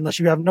 Unless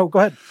you have no, go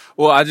ahead.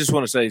 Well, I just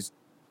want to say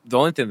the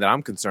only thing that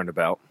I'm concerned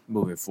about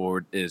moving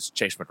forward is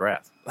Chase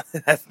McGrath.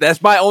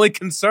 That's my only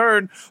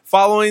concern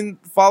following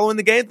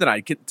the game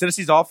tonight.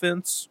 Tennessee's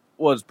offense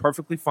was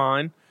perfectly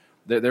fine.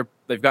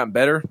 They've gotten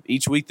better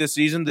each week this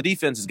season. The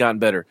defense has gotten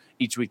better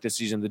each week this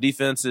season. The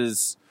defense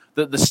is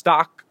the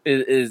stock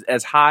is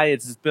as high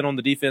as it's been on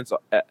the defense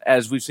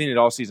as we've seen it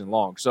all season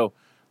long. So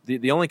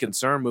the only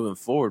concern moving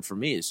forward for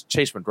me is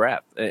Chase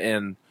McGrath,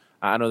 and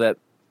I know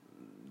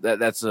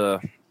that's a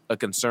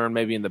concern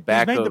maybe in the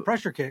back. He's made the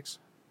pressure kicks.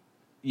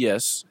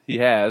 Yes, he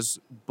has,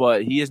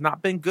 but he has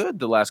not been good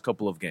the last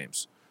couple of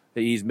games.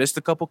 He's missed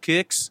a couple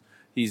kicks.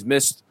 He's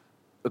missed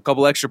a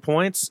couple extra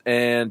points,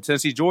 and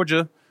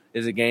Tennessee-Georgia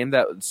is a game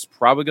that's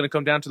probably going to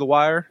come down to the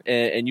wire,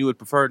 and you would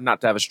prefer not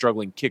to have a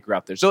struggling kicker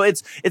out there. So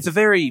it's a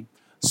very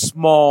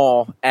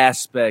small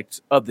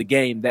aspect of the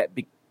game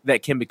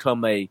that can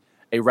become a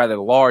rather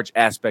large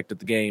aspect of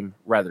the game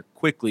rather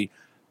quickly.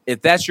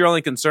 If that's your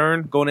only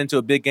concern going into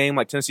a big game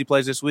like Tennessee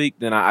plays this week,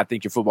 then I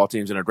think your football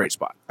team's in a great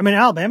spot. I mean,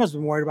 Alabama's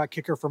been worried about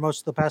kicker for most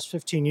of the past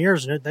 15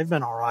 years, and they've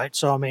been all right.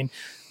 So, I mean,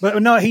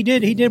 but no, he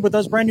did with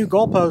those brand new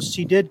goalposts.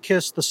 He did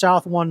kiss the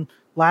South one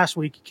last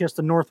week. He kissed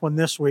the North one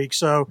this week.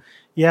 So,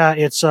 yeah,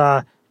 it's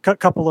a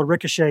couple of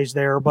ricochets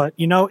there. But,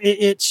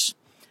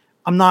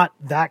 I'm not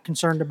that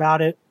concerned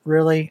about it,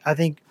 really. I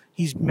think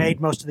he's made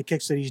most of the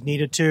kicks that he's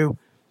needed to.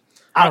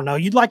 I don't know.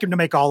 You'd like him to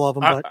make all of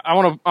them, but I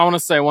want to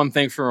say one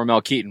thing for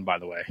Ramel Keaton. By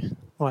the way,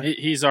 what?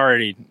 He's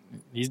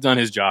done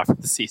his job for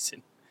the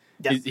season.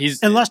 Yeah.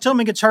 He's unless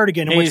Tillman gets hurt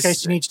again, in which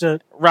case he needs to.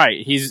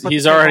 Right.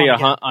 He's already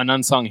an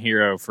unsung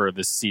hero for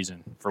this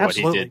season for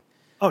Absolutely. what he did.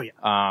 Oh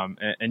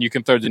yeah. And you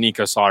can throw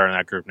Danico Sauter in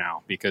that group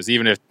now, because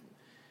even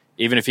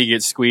if he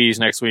gets squeezed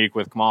next week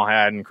with Kamal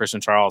Haddon,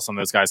 Christian Charles, some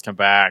of those guys come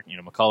back.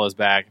 McCullough's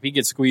back. If he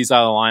gets squeezed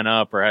out of the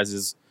lineup or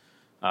has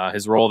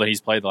his role that he's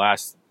played the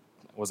last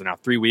was it now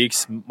 3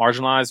 weeks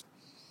marginalized.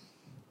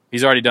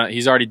 He's already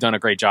done a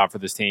great job for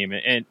this team.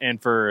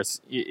 And for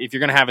if you're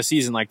going to have a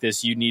season like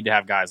this, you need to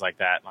have guys like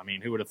that. I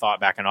mean, who would have thought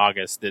back in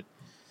August that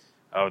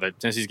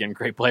Tennessee's getting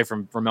great play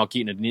from Mel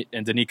Keaton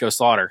and Danico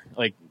Slaughter.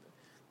 Like,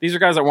 these are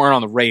guys that weren't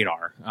on the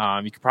radar.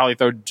 You could probably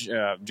throw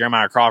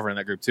Jeremiah Crawford in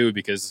that group too,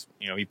 because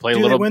he played a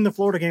little. They win the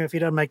Florida game if he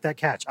doesn't make that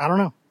catch? I don't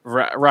know.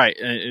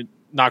 Right.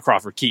 Not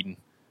Crawford, Keaton.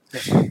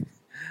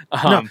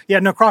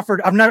 No,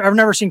 Crawford. I've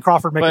never seen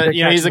Crawford make a big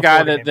catch. He's a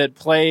guy that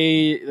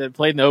played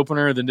in the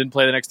opener, then didn't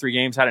play the next 3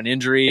 games, had an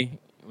injury,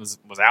 was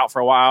out for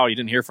a while. You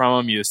didn't hear from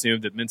him. You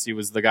assumed that Mincy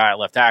was the guy at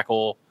left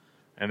tackle,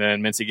 and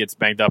then Mincy gets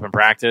banged up in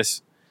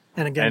practice.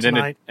 And again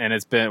tonight.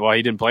 It's been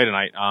he didn't play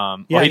tonight.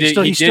 He did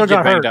get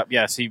banged hurt. up.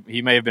 Yes,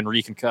 he may have been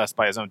reconcussed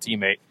by his own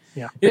teammate.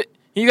 Yeah.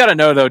 You got to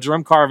know though,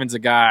 Jerome Carvin's a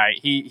guy.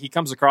 He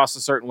comes across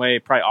a certain way,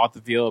 probably off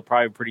the field,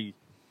 probably pretty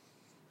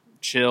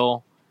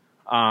chill.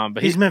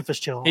 But he's Memphis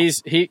chill.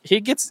 He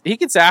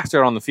gets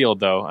after it on the field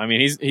though. I mean,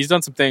 he's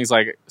done some things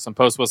like some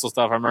post whistle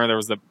stuff. I remember there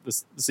was the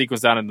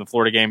sequence down in the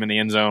Florida game in the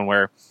end zone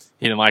where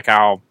he didn't like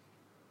how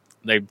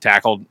they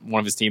tackled one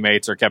of his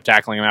teammates or kept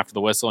tackling him after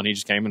the whistle, and he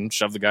just came and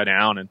shoved the guy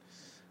down and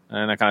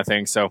that kind of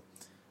thing. So,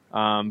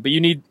 but you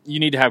need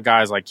to have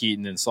guys like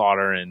Keaton and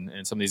Slaughter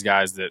and some of these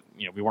guys that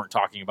we weren't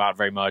talking about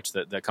very much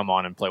that come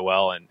on and play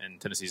well, and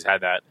Tennessee's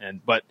had that.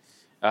 But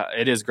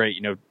it is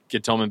great,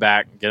 get Tillman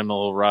back, get him a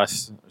little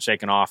rust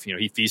shaken off.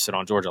 He feasted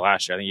on Georgia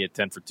last year. I think he had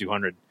 10 for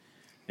 200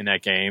 in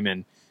that game,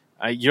 and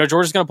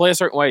Georgia's going to play a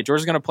certain way.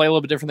 Georgia's going to play a little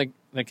bit different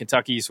than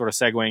Kentucky. Sort of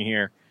segueing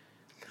here.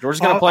 Georgia's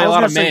going to play a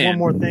lot of man. Say one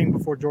more thing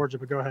before Georgia,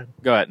 but go ahead.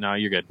 Go ahead. No,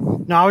 you're good.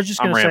 No, I was just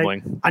going to say. I'm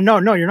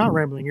rambling. No, you're not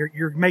rambling.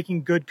 You're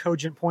making good,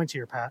 cogent points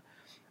here, Pat.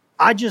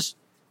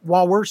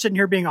 While we're sitting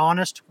here being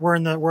honest, we're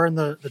in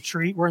the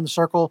tree, we're in the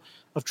circle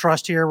of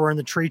trust here. We're in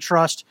the tree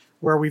trust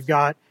where we've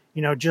got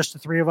just the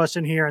 3 of us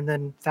in here, and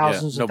then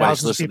thousands and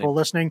thousands of people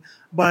listening.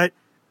 But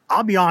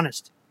I'll be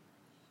honest,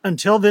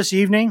 until this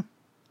evening,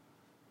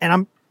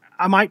 and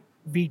I might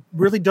be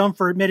really dumb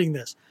for admitting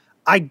this,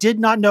 I did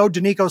not know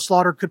Danico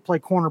Slaughter could play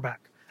cornerback.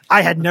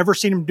 I had never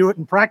seen him do it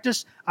in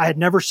practice. I had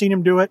never seen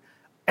him do it.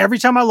 Every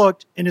time I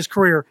looked in his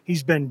career,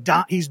 he's been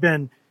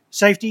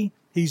safety,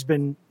 he's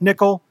been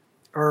nickel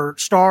or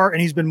star,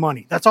 and he's been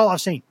money. That's all I've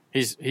seen.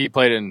 He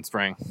played it in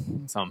spring.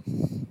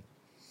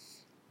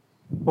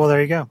 Well,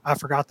 there you go. I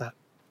forgot that.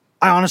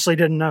 I honestly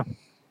didn't know.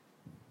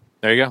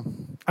 There you go.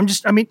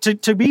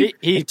 To be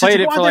he to played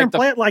go it out for there and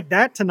play it like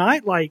that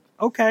tonight. Like,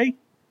 okay.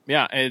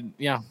 Yeah,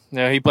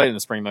 he played in the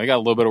spring though. He got a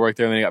little bit of work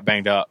there, and then he got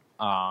banged up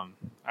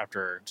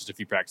after just a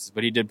few practices.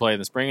 But he did play in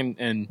the spring,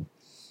 and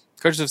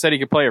coaches have said he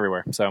could play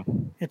everywhere. So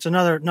it's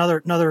another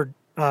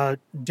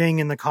ding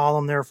in the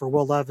column there for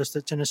Will Levis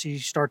that Tennessee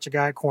starts a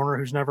guy at corner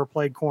who's never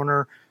played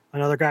corner,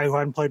 another guy who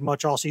hadn't played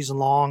much all season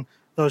long.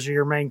 Those are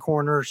your main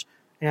corners,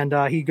 and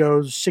he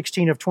goes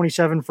 16 of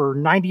 27 for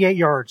 98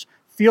 yards.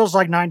 Feels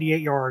like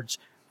 98 yards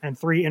and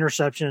 3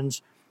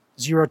 interceptions,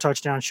 0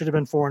 touchdowns. Should have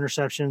been 4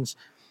 interceptions.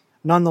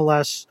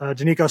 Nonetheless,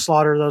 Danico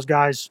Slaughter, those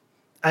guys,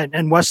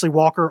 and Wesley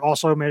Walker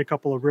also made a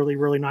couple of really,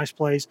 really nice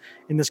plays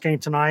in this game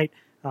tonight.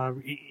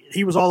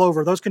 He was all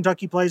over those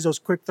Kentucky plays, those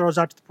quick throws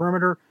out to the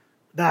perimeter.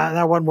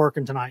 That wasn't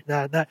working tonight.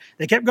 That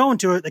they kept going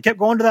to it. They kept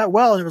going to that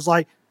well, and it was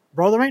like,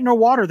 bro, there ain't no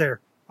water there.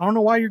 I don't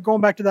know why you're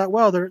going back to that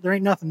well. There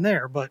ain't nothing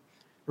there. But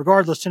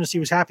regardless, Tennessee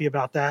was happy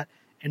about that.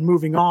 And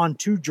moving on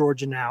to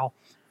Georgia now,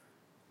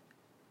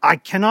 I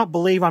cannot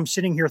believe I'm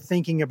sitting here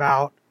thinking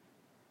about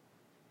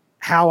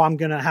how I'm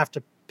going to have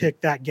to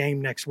pick that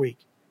game next week.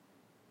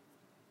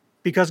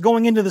 Because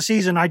going into the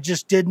season, I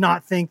just did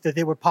not think that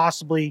it would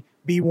possibly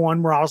be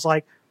one where I was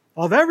like,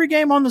 of every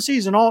game on the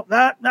season,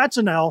 that's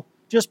an L.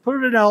 Just put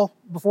it an L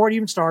before it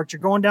even starts.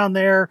 You're going down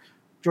there.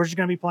 Georgia's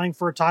going to be playing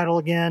for a title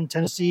again.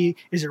 Tennessee,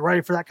 is it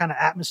ready for that kind of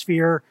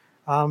atmosphere?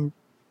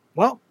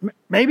 Well,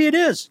 maybe it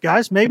is,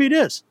 guys. Maybe it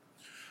is.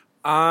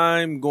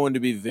 I'm going to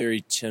be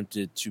very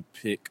tempted to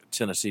pick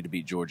Tennessee to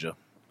beat Georgia.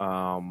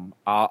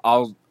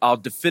 I'll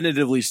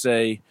definitively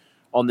say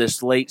on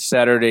this late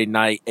Saturday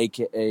night,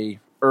 aka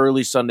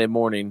early Sunday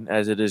morning,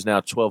 as it is now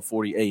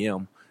 12:40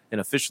 a.m. and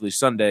officially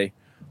Sunday,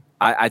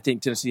 I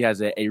think Tennessee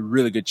has a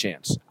really good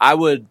chance. I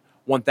would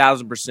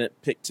 1,000%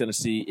 pick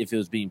Tennessee if it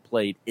was being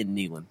played in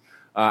Neyland.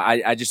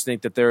 I just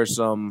think that there are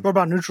some. What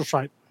about neutral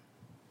site?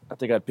 I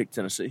think I'd pick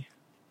Tennessee.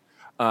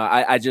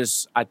 I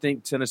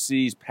think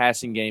Tennessee's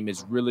passing game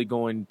is really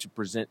going to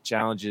present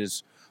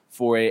challenges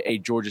for a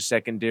Georgia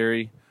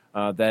secondary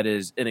that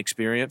is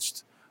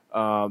inexperienced.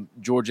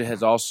 Georgia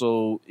has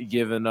also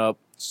given up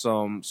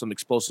some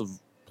explosive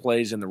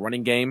plays in the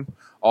running game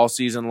all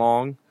season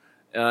long,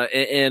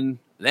 and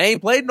they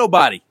ain't played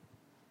nobody.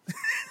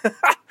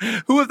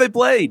 Who have they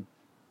played?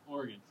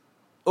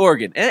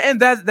 Oregon, and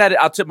that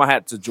I'll tip my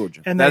hat to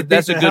Georgia. And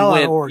that's a good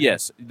win. Oregon.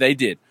 Yes, they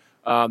did.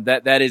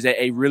 That is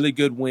a really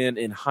good win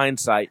in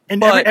hindsight.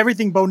 And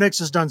everything Bo Nix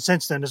has done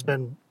since then has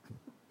been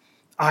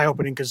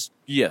eye-opening because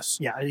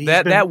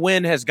that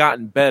win has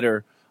gotten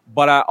better.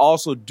 But I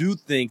also do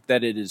think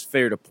that it is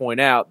fair to point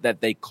out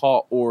that they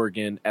caught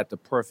Oregon at the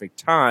perfect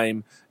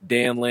time.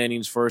 Dan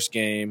Lanning's first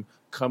game,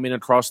 coming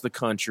across the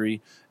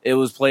country. It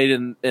was played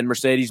in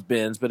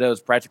Mercedes-Benz, but it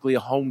was practically a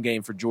home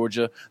game for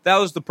Georgia. That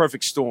was the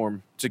perfect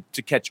storm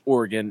to catch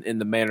Oregon in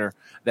the manner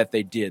that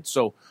they did.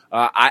 So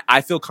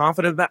I feel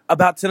confident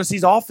about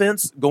Tennessee's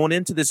offense going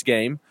into this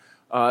game.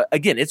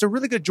 Again, it's a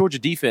really good Georgia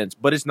defense,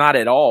 but it's not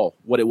at all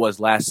what it was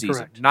last season.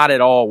 Correct. Not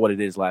at all what it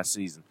is last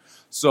season.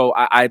 So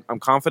I'm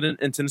confident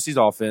in Tennessee's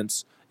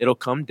offense. It'll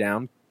come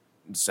down,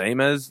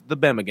 same as the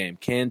Bama game.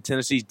 Can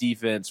Tennessee's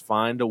defense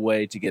find a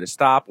way to get a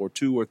stop or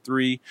 2 or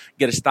 3,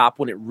 get a stop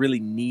when it really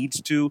needs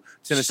to?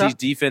 Tennessee's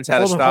defense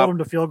had a stop. Hold them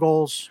to field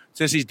goals.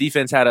 Tennessee's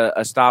defense had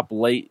a stop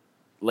late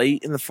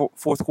in the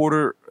fourth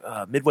quarter,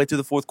 midway through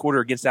the fourth quarter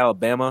against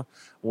Alabama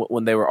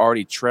when they were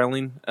already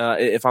trailing,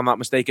 if I'm not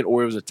mistaken,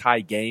 or it was a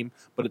tie game.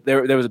 But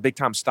there was a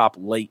big-time stop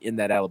late in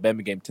that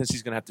Alabama game.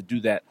 Tennessee's going to have to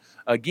do that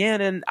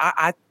again. And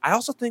I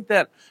also think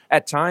that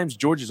at times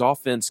Georgia's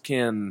offense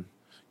can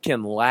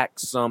lack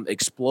some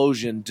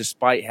explosion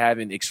despite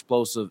having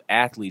explosive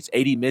athletes.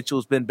 A.D.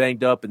 Mitchell's been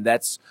banged up, and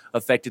that's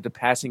affected the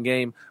passing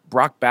game.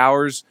 Brock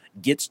Bowers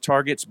gets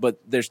targets, but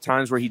there's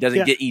times where he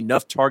doesn't get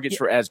enough targets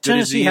for as good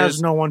as he is. Tennessee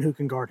has no one who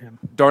can guard him.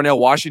 Darnell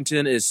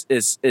Washington is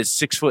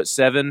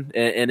 6'7"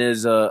 and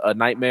is a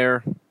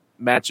nightmare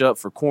matchup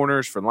for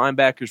corners, for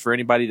linebackers, for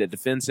anybody that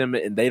defends him,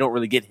 and they don't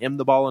really get him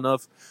the ball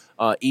enough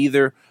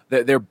either.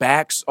 Their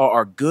backs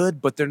are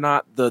good, but they're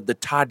not the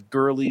Todd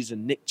Gurley's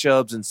and Nick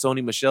Chubb's and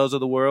Sony Michel's of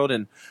the world.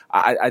 And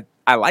I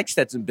like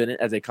Stetson Bennett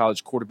as a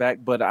college quarterback,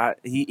 but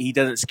he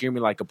doesn't scare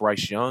me like a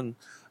Bryce Young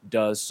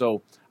does.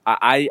 So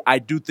I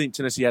do think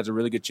Tennessee has a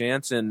really good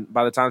chance, and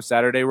by the time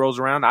Saturday rolls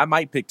around, I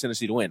might pick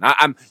Tennessee to win.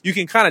 You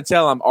can kind of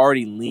tell I'm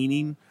already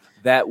leaning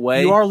that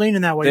way. You are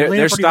leaning that way.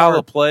 Their style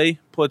of play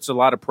puts a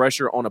lot of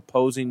pressure on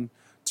opposing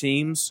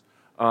teams.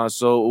 I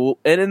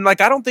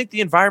don't think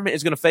the environment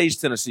is going to phase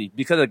Tennessee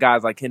because of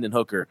guys like Hendon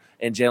Hooker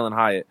and Jalen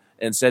Hyatt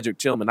and Cedric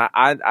Tillman.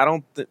 I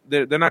don't.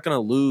 They're not going to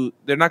lose.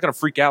 They're not going to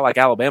freak out like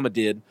Alabama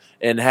did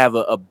and have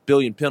a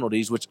billion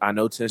penalties, which I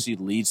know Tennessee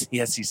leads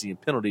the SEC in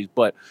penalties.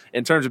 But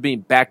in terms of being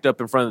backed up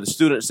in front of the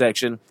student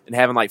section and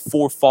having like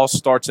 4 false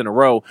starts in a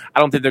row, I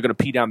don't think they're going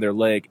to pee down their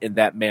leg in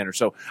that manner.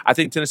 So I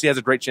think Tennessee has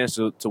a great chance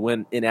to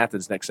win in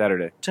Athens next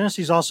Saturday.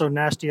 Tennessee's also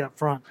nasty up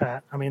front,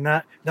 Pat. I mean,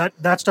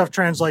 that stuff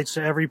translates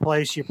to every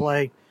place you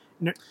play.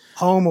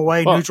 Home,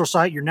 away, neutral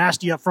site. You're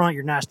nasty up front.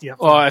 You're nasty up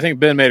front. Well, I think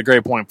Ben made a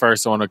great point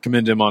first. I want to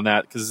commend him on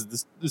that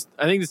because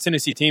I think this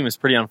Tennessee team is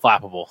pretty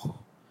unflappable.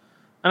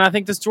 And I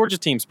think this Georgia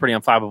team is pretty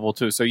unflappable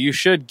too. So you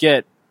should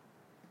get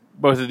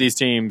both of these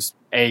teams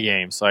A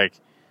games. Like,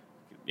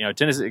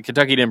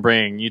 Kentucky didn't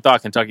bring – you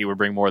thought Kentucky would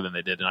bring more than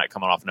they did tonight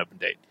coming off an open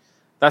date.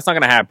 That's not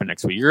going to happen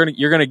next week. You're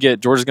going to get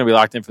 – Georgia's going to be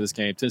locked in for this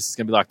game. Tennessee's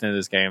going to be locked into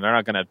this game. They're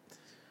not going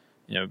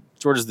to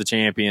Georgia's the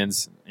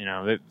champions.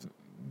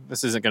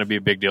 This isn't going to be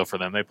a big deal for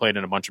them. They played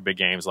in a bunch of big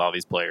games, a lot of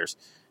these players.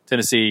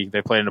 Tennessee,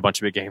 they played in a bunch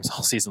of big games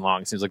all season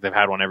long. It seems like they've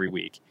had one every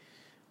week.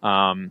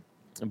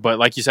 But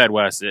like you said,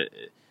 Wes,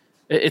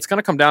 it's going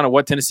to come down to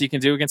what Tennessee can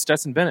do against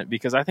Stetson Bennett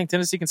because I think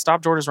Tennessee can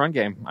stop Georgia's run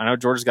game. I know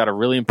Georgia's got a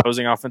really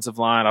imposing offensive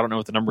line. I don't know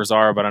what the numbers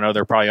are, but I know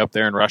they're probably up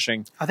there in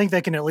rushing. I think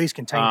they can at least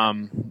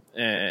contain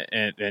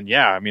and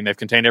yeah, I mean, they've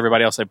contained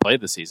everybody else they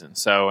played this season.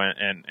 So,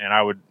 and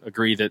I would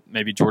agree that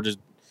maybe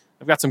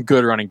they've got some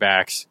good running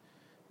backs,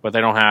 but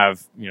they don't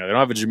have, they don't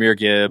have a Jahmyr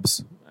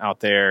Gibbs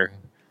out there.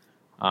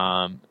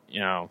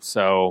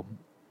 So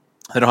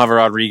they don't have a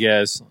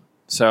Rodriguez.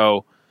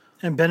 So,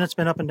 and Bennett's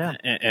been up and down.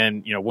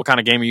 And what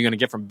kind of game are you going to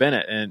get from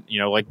Bennett? And,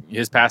 like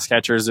his pass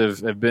catchers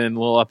have been a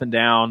little up and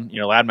down.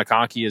 Ladd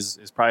McConkey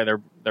is probably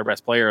their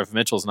best player if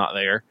Mitchell's not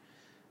there.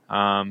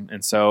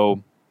 And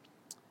so,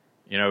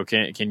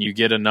 can you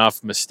get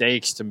enough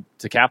mistakes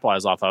to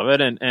capitalize off of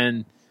it?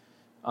 And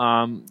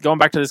going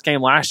back to this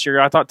game last year,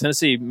 I thought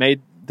Tennessee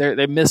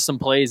they missed some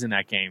plays in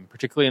that game,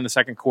 particularly in the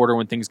second quarter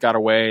when things got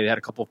away. They had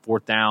a couple of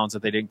fourth downs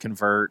that they didn't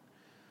convert,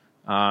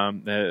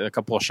 a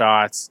couple of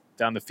shots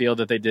down the field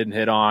that they didn't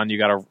hit on. You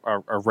got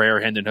a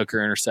rare Hendon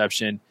Hooker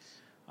interception.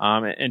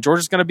 And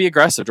Georgia's going to be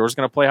aggressive. Georgia's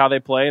going to play how they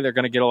play. They're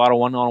going to get a lot of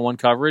one-on-one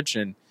coverage.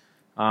 And,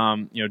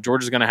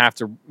 Georgia's going to have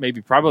to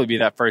probably be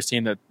that first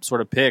team that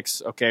sort of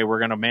picks, okay, we're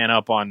going to man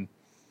up on,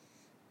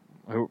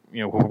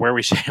 where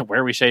we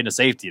shade a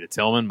safety to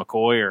Tillman,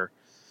 McCoy, or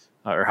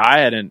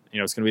Hyatt. And,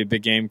 it's going to be a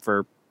big game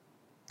for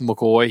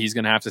McCoy. He's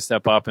going to have to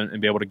step up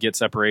and be able to get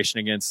separation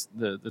against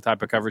the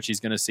type of coverage he's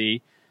going to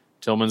see.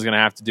 Tillman's going to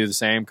have to do the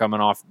same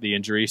coming off the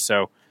injury.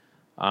 So,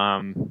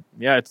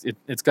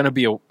 it's going to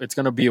be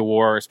a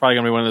war. It's probably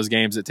going to be one of those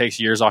games that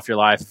takes years off your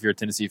life if you're a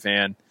Tennessee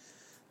fan.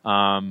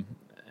 And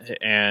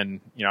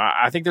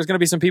I think there's going to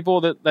be some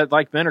people that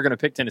like Ben are going to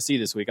pick Tennessee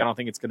this week. I don't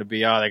think it's going to be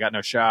they got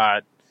no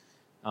shot.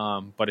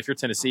 But if you're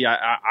Tennessee,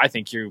 I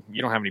think you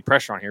don't have any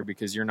pressure on here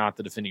because you're not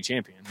the defending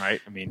champion,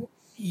 right? I mean,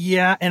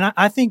 yeah, and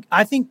I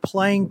think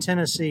playing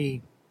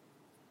Tennessee,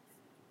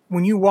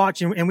 when you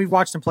watch, and we've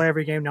watched them play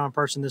every game now in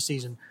person this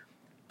season,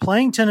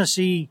 playing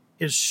Tennessee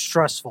is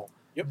stressful.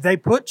 Yep. They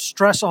put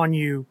stress on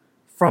you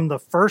from the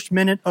first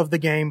minute of the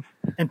game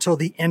until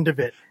the end of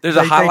it. There's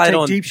a highlight they take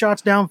on deep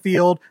shots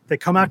downfield. They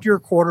come after your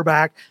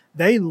quarterback.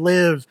 They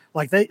live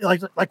like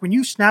when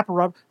you snap a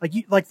rubber,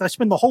 like they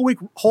spend the whole week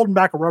holding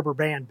back a rubber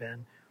band,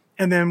 Ben.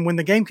 And then when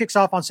the game kicks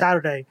off on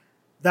Saturday,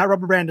 that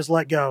rubber band is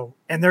let go,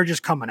 and they're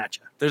just coming at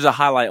you. There's a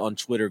highlight on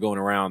Twitter going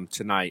around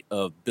tonight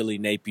of Billy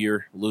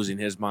Napier losing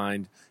his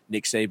mind,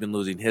 Nick Saban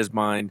losing his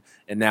mind,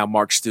 and now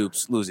Mark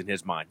Stoops losing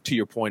his mind. To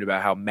your point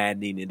about how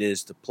maddening it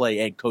is to play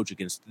and coach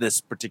against this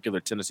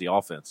particular Tennessee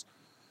offense.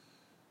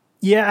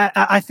 Yeah,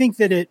 I think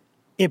that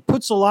it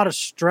puts a lot of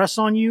stress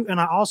on you, and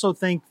I also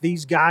think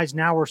these guys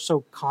now are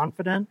so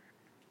confident.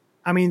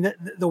 I mean,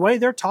 the way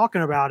they're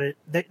talking about it,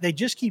 they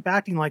just keep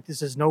acting like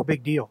this is no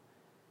big deal.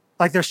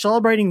 Like they're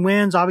celebrating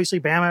wins.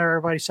 Obviously, Bama,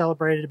 everybody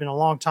celebrated. It's been a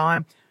long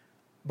time.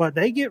 But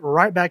they get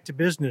right back to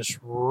business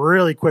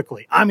really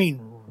quickly. I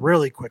mean,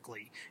 really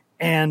quickly.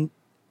 And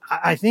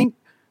I think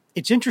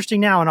it's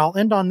interesting now, and I'll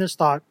end on this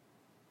thought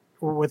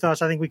with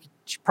us. I think we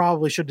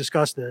probably should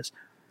discuss this.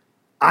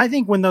 I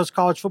think when those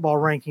college football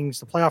rankings,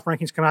 the playoff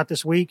rankings come out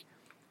this week,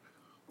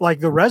 like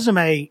the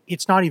resume,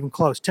 it's not even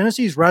close.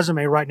 Tennessee's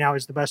resume right now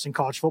is the best in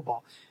college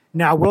football.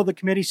 Now, will the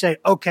committee say,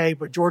 okay,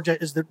 but Georgia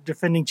is the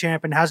defending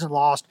champ and hasn't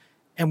lost,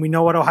 and we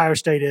know what Ohio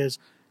State is.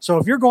 So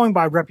if you're going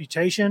by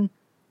reputation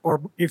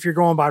or if you're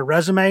going by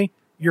resume,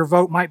 your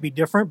vote might be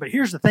different. But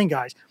here's the thing,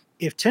 guys.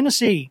 If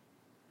Tennessee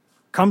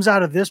comes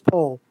out of this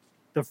poll,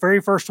 the very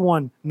first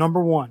one,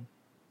 number one,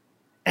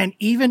 and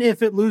even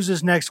if it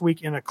loses next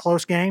week in a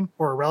close game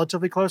or a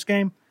relatively close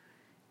game,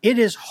 it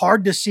is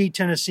hard to see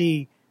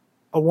Tennessee,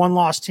 a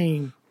one-loss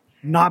team,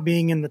 not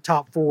being in the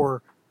top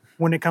four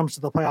when it comes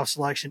to the playoff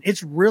selection.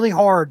 It's really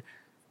hard.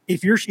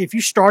 If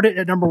you start it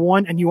at number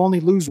one and you only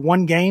lose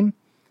one game,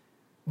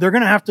 they're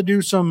going to have to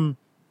do some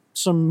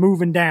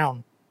moving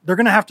down. They're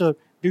going to have to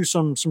do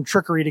some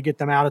trickery to get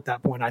them out at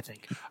that point, I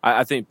think.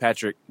 I think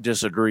Patrick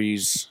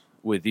disagrees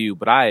with you,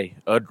 but I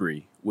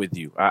agree with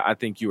you. I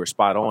think you are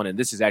spot on, and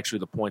this is actually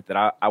the point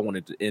that I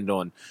wanted to end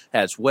on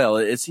as well.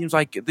 It seems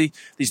like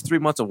these 3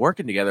 months of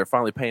working together are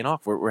finally paying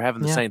off. We're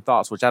having the same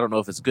thoughts, which I don't know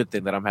if it's a good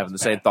thing that I'm having the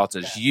same thoughts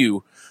as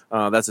you.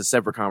 That's a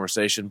separate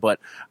conversation, but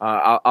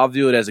I'll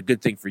view it as a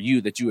good thing for you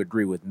that you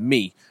agree with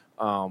me.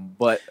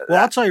 But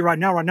I'll tell you right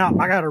now,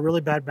 I got a really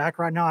bad back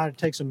right now. I had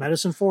to take some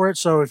medicine for it.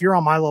 So if you're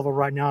on my level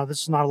right now,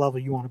 this is not a level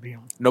you want to be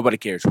on. Nobody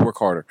cares. Work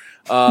harder.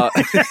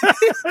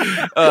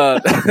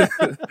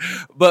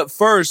 But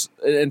first,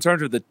 in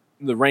terms of the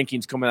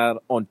rankings coming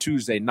out on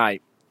Tuesday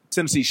night,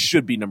 Tennessee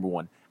should be number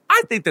one.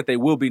 I think that they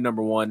will be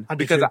number one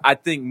because I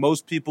think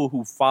most people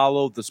who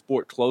follow the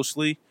sport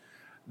closely,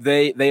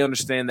 they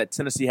understand that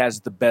Tennessee has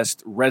the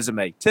best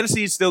resume.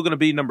 Tennessee is still going to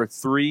be number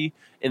 3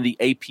 in the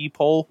AP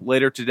poll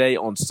later today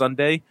on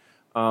Sunday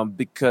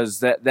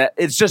because that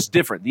it's just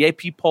different. The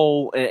AP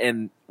poll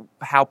and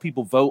how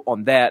people vote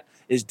on that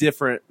is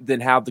different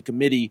than how the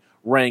committee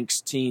ranks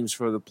teams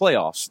for the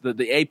playoffs.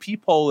 The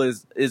AP poll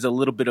is a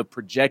little bit of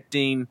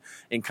projecting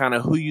and kind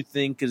of who you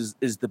think is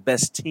the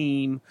best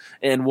team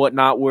and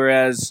whatnot,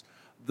 whereas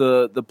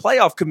the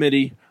playoff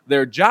committee,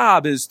 their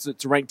job is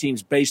to rank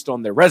teams based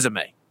on their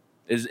resume.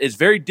 Is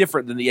very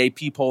different than the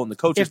AP poll and the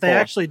coaches poll. If they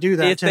actually do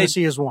that,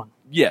 Tennessee is one.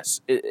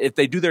 Yes. If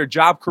they do their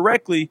job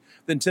correctly,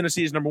 then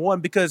Tennessee is number one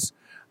because,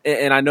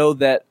 and I know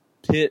that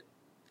Pitt,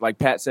 like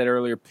Pat said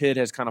earlier, Pitt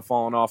has kind of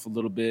fallen off a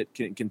little bit.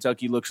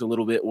 Kentucky looks a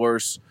little bit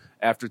worse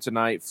after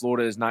tonight.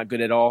 Florida is not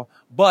good at all.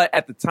 But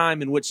at the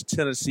time in which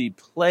Tennessee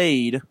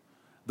played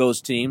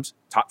those teams,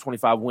 top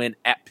 25 win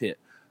at Pitt,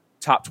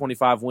 top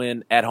 25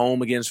 win at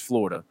home against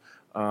Florida.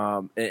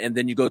 And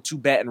then you go to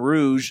Baton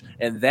Rouge,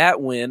 and that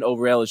win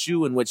over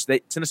LSU, in which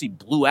Tennessee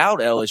blew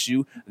out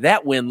LSU,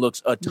 that win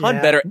looks a ton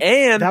better.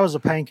 And that was a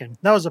panking.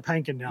 That was a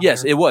panking down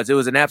yes, there. It was. It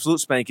was an absolute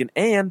spanking.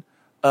 And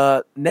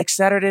next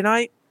Saturday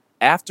night,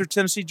 after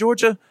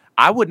Tennessee-Georgia,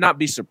 I would not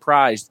be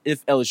surprised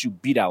if LSU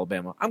beat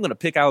Alabama. I'm going to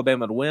pick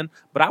Alabama to win,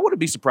 but I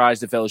wouldn't be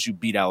surprised if LSU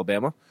beat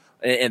Alabama.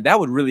 And that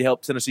would really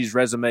help Tennessee's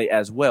resume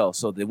as well.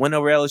 So the win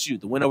over LSU,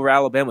 the win over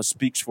Alabama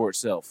speaks for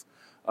itself.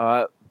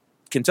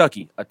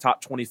 Kentucky, a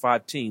top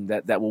 25 team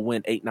that will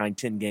win 8, 9,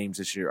 10 games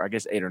this year. I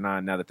guess 8 or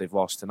 9 now that they've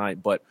lost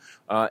tonight. But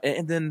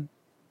and then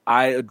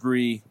I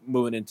agree,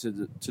 moving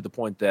into the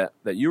point that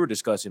you were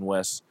discussing,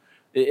 Wes,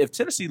 if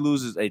Tennessee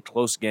loses a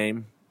close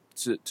game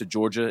to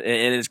Georgia,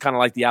 and it's kind of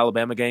like the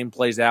Alabama game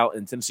plays out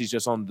and Tennessee's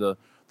just on the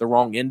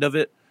wrong end of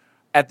it,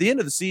 at the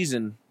end of the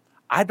season,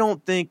 I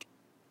don't think,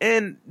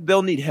 and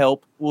they'll need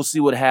help. We'll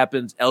see what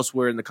happens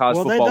elsewhere in the college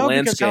football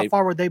landscape. Because how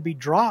far would they be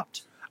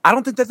dropped? I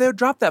don't think that they would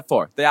drop that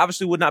far. They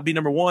obviously would not be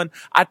number one.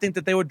 I think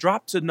that they would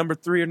drop to number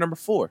 3 or number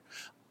 4.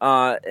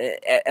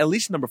 At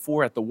least number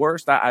 4 at the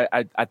worst.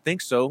 I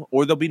think so.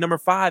 Or they'll be number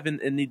 5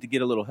 and need to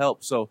get a little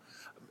help. So,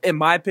 in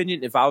my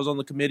opinion, if I was on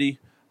the committee,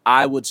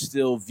 I would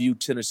still view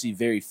Tennessee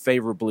very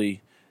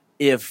favorably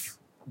if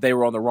they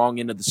were on the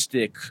wrong end of the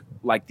stick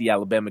like the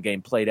Alabama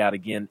game played out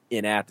again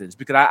in Athens.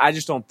 Because I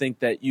just don't think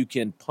that you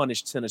can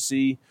punish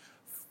Tennessee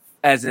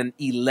as an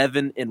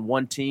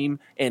 11-1 team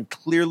and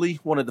clearly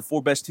one of the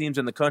 4 best teams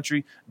in the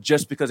country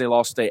just because they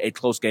lost a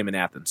close game in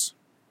Athens.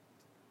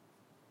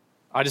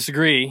 I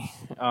disagree,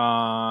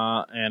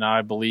 and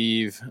I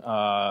believe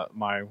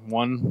my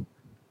one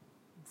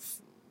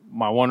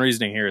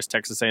reasoning here is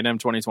Texas A&M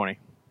 2020.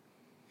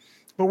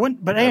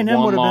 But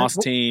A&M would have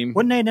been team.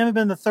 Wouldn't A&M have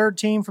been the third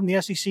team from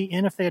the SEC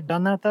in if they had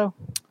done that though?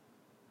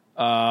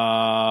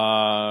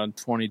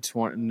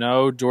 2020.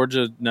 No,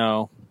 Georgia.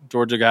 No,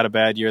 Georgia got a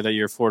bad year that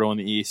year. Florida won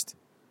the East,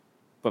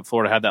 but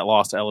Florida had that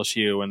loss to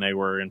LSU when they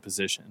were in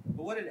position.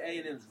 But what did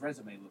A&M's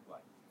resume look like?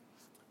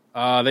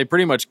 They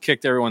pretty much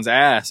kicked everyone's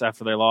ass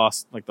after they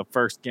lost like the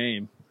first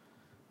game,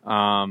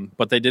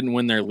 but they didn't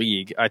win their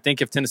league. I think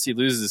if Tennessee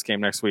loses this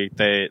game next week,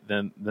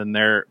 then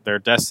their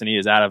destiny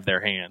is out of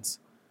their hands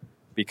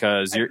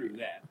because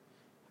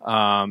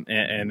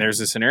and there's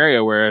a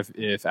scenario where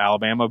if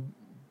Alabama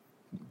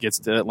gets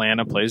to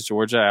Atlanta, plays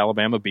Georgia,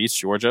 Alabama beats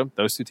Georgia,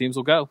 those two teams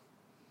will go.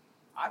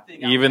 I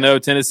think even though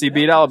Tennessee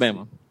beat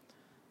Alabama.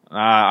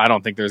 I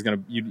don't think there's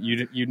going to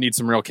you need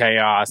some real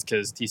chaos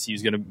because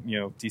TCU's going to,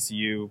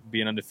 TCU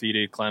being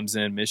undefeated,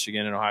 Clemson,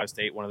 Michigan, and Ohio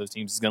State, one of those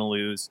teams is going to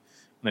lose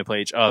when they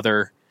play each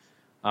other,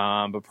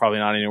 but probably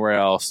not anywhere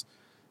else.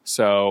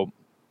 So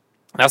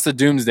that's the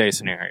doomsday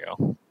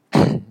scenario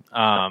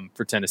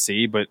for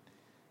Tennessee. But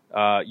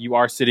you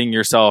are sitting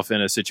yourself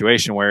in a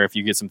situation where if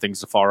you get some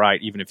things to fall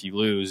right, even if you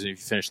lose, if you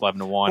finish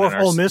 11-1. Well, if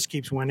Ole Miss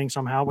keeps winning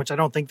somehow, which I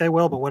don't think they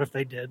will, but what if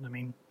they did? I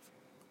mean,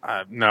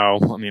 no.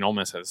 I mean, Ole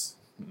Miss has.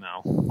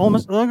 No. Ole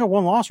Miss, they only got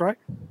one loss, right?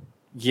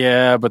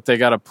 Yeah, but they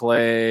got to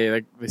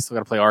play. They still got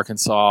to play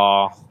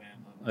Arkansas.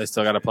 They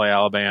still got to play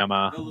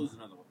Alabama. They'll lose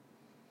another one.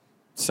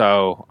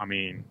 So, I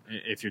mean,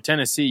 if you're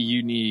Tennessee,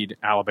 you need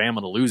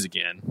Alabama to lose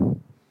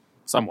again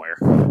somewhere.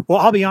 Well,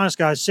 I'll be honest,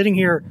 guys. Sitting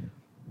here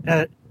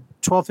at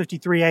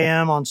 12:53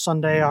 a.m. on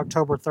Sunday,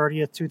 October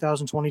 30th,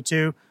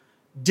 2022,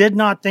 did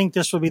not think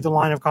this would be the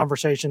line of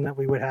conversation that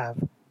we would have,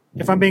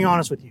 if I'm being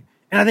honest with you.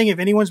 And I think if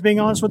anyone's being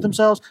honest with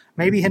themselves,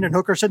 maybe Hendon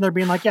Hooker sitting there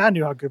being like, yeah, I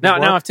knew how good we were.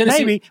 Now, if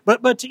Tennessee... Maybe,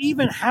 but to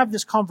even have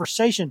this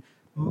conversation,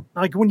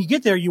 like when you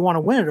get there, you want to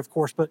win it, of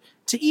course, but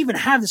to even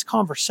have this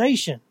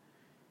conversation,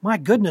 my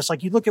goodness,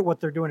 like you look at what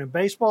they're doing in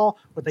baseball,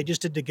 what they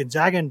just did to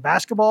Gonzaga in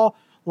basketball,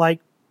 like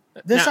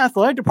this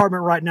athletic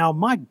department right now,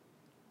 my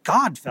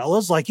God,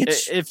 fellas, like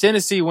it's... If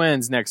Tennessee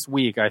wins next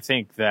week, I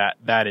think that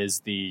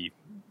is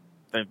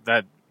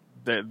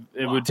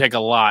it would take a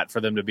lot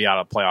for them to be out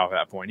of playoff at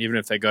that point, even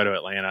if they go to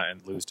Atlanta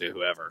and lose to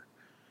whoever,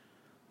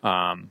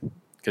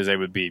 because they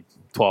would be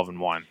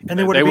 12-1, and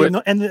they would have been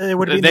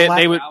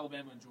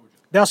Alabama and Georgia.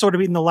 They also would have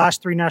beaten the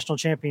last three national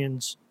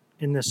champions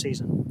in this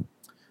season,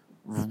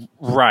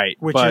 right?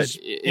 Which but is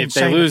if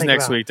they lose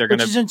next week, they're going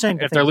to.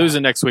 If they're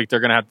losing next week,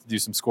 they're going to have to do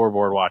some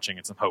scoreboard watching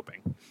and some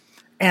hoping.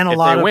 And a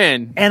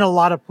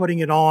lot of putting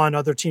it on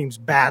other teams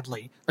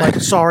badly, like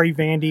sorry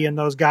Vandy and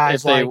those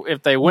guys.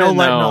 If they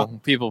win,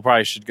 people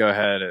probably should go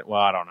ahead.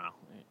 Well, I don't know.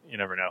 You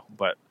never know,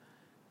 but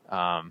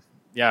but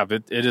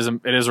it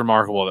is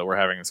remarkable that we're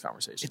having this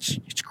conversation.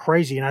 It's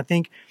crazy, and I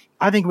think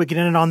we can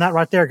end it on that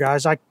right there,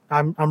 guys.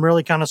 I'm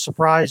really kind of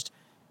surprised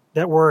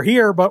that we're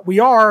here, but we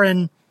are,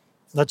 and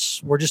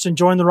we're just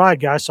enjoying the ride,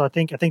 guys. So I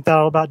think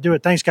that'll about do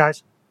it. Thanks,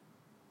 guys.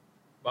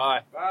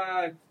 Bye.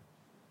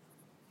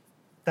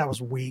 That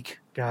was weak,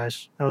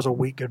 guys. That was a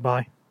weak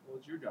goodbye. Well,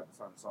 it's your job to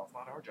sign us off,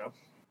 not our job.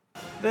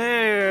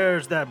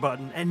 There's that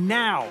button. And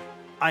now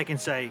I can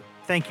say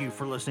thank you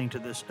for listening to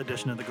this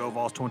edition of the Go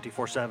Vols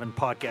 24/7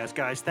 podcast.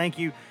 Guys, thank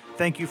you.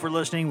 Thank you for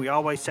listening. We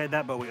always say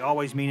that, but we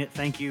always mean it.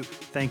 Thank you.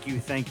 Thank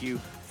you. Thank you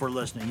for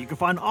listening. You can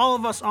find all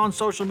of us on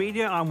social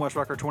media. I'm Wes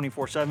Rucker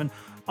 24/7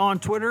 on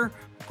Twitter.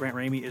 Grant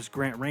Ramey is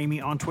Grant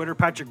Ramey on Twitter.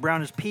 Patrick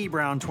Brown is P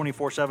Brown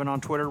 24/7 on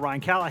Twitter.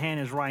 Ryan Callahan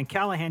is Ryan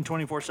Callahan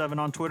 24/7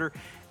 on Twitter.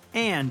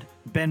 And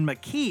Ben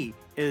McKee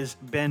is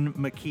Ben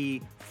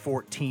McKee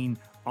 14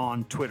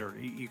 on Twitter.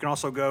 You can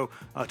also go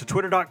to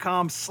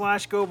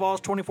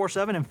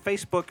twitter.com/GoVols247 and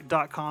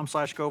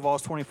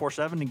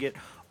facebook.com/GoVols247 to get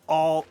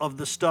all of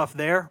the stuff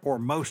there, or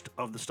most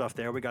of the stuff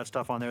there. We got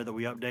stuff on there that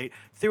we update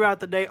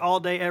throughout the day,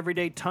 all day, every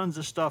day. Tons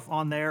of stuff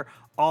on there,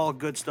 all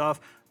good stuff.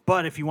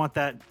 But if you want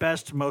that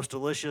best, most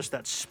delicious,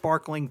 that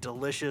sparkling,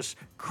 delicious,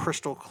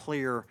 crystal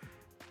clear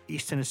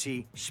East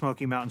Tennessee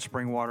Smoky Mountain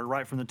spring water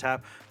right from the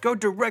tap, go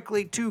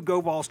directly to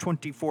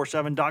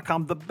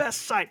GoVols247.com, the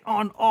best site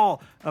on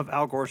all of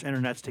Al Gore's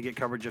internets to get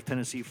coverage of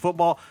Tennessee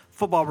football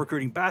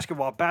recruiting,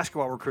 basketball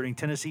recruiting,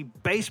 Tennessee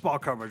baseball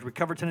coverage. We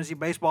cover Tennessee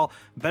baseball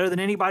better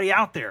than anybody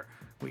out there.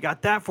 We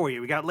got that for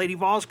you. We got Lady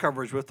Vols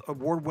coverage with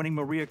award-winning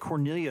Maria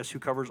Cornelius, who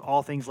covers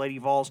all things Lady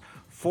Vols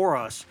for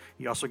us.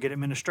 You also get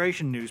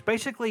administration news.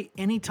 Basically,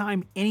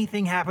 anytime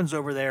anything happens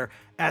over there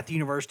at the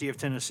University of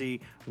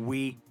Tennessee,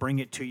 we bring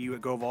it to you at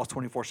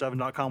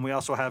GoVols247.com. We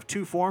also have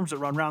two forums that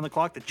run around the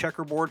clock, the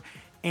Checkerboard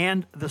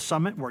and the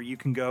Summit, where you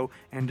can go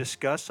and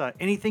discuss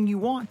anything you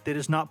want that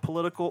is not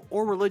political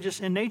or religious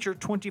in nature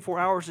 24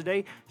 hours a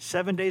day,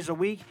 7 days a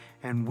week,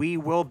 and we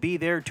will be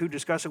there to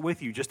discuss it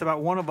with you. Just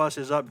about one of us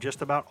is up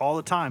just about all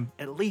the time,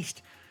 at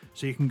least.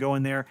 So you can go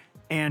in there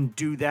and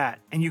do that.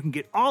 And you can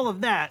get all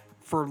of that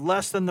for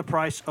less than the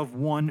price of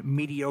one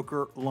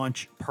mediocre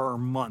lunch per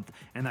month.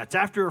 And that's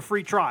after a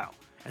free trial.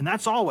 And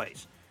that's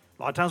always.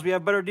 A lot of times we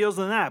have better deals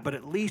than that, but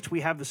at least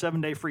we have the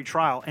 7-day free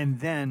trial,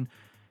 and then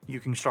you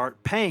can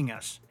start paying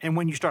us. And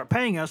when you start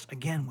paying us,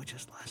 again, which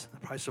is less than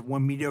the price of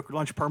one mediocre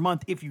lunch per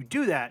month, if you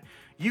do that,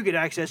 you get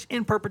access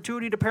in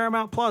perpetuity to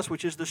Paramount Plus,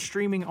 which is the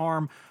streaming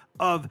arm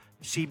of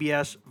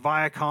CBS,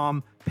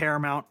 Viacom,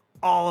 Paramount,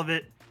 all of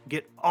it.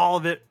 Get all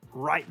of it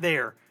right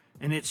there.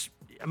 And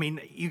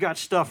you got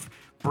stuff,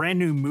 brand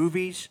new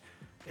movies,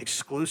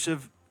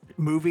 exclusive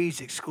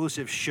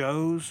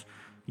shows.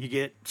 You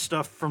get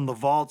stuff from the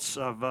vaults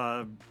of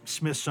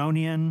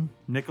Smithsonian,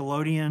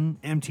 Nickelodeon,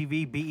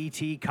 MTV,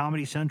 BET,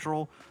 Comedy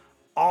Central,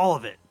 all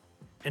of it.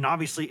 And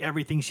obviously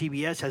everything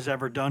CBS has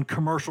ever done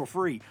commercial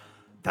free.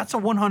 That's a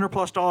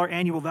 $100+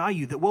 annual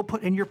value that we'll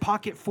put in your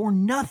pocket for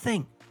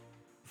nothing.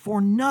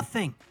 For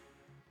nothing.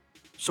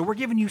 So we're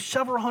giving you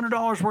several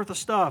 $100s worth of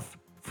stuff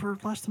for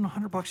less than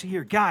 $100 a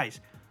year.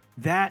 Guys,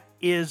 that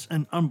is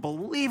an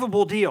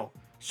unbelievable deal.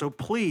 So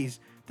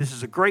please, this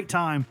is a great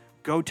time.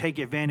 Go take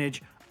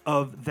advantage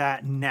of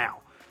that now.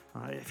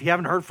 If you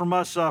haven't heard from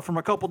us from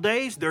a couple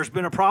days, there's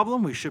been a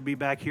problem. We should be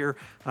back here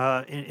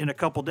in a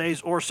couple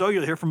days or so.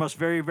 You'll hear from us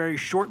very, very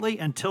shortly.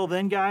 Until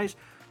then, guys,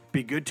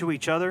 be good to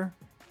each other.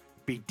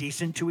 Be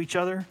decent to each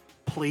other.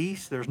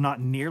 Please. There's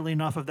not nearly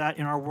enough of that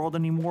in our world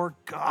anymore.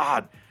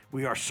 God,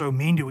 we are so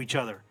mean to each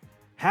other.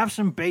 Have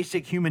some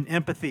basic human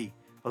empathy.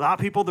 Allow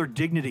people their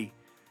dignity.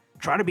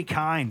 Try to be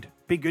kind.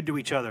 Be good to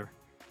each other.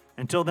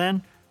 Until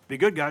then, be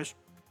good, guys.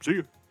 See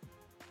you.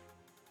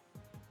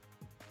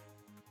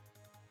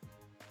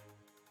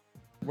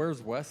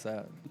 Where's Wes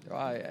at?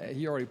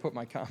 He already put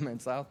my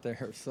comments out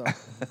there, so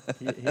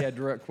he had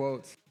direct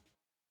quotes.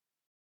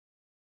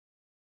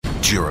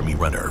 Jeremy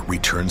Renner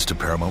returns to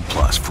Paramount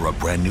Plus for a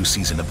brand new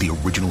season of the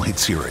original hit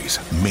series,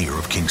 Mayor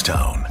of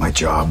Kingstown. My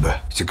job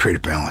is to create a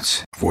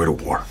balance, avoid a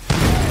war.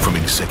 From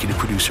executive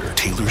producer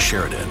Taylor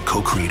Sheridan,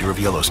 co-creator of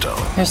Yellowstone.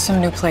 There's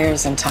some new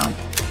players in town,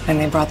 and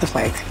they brought the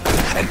plague.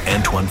 And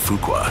Antoine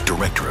Fuqua,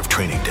 director of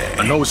Training Day.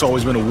 I know it's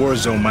always been a war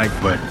zone, Mike,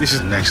 but this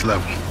is next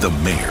level. The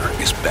Mayor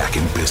is back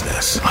in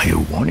business. Are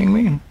you warning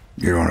me?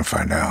 You're going to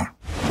find out.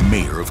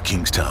 Mayor of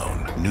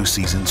Kingstown. New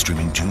season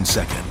streaming June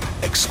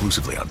 2nd,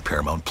 exclusively on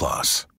Paramount Plus.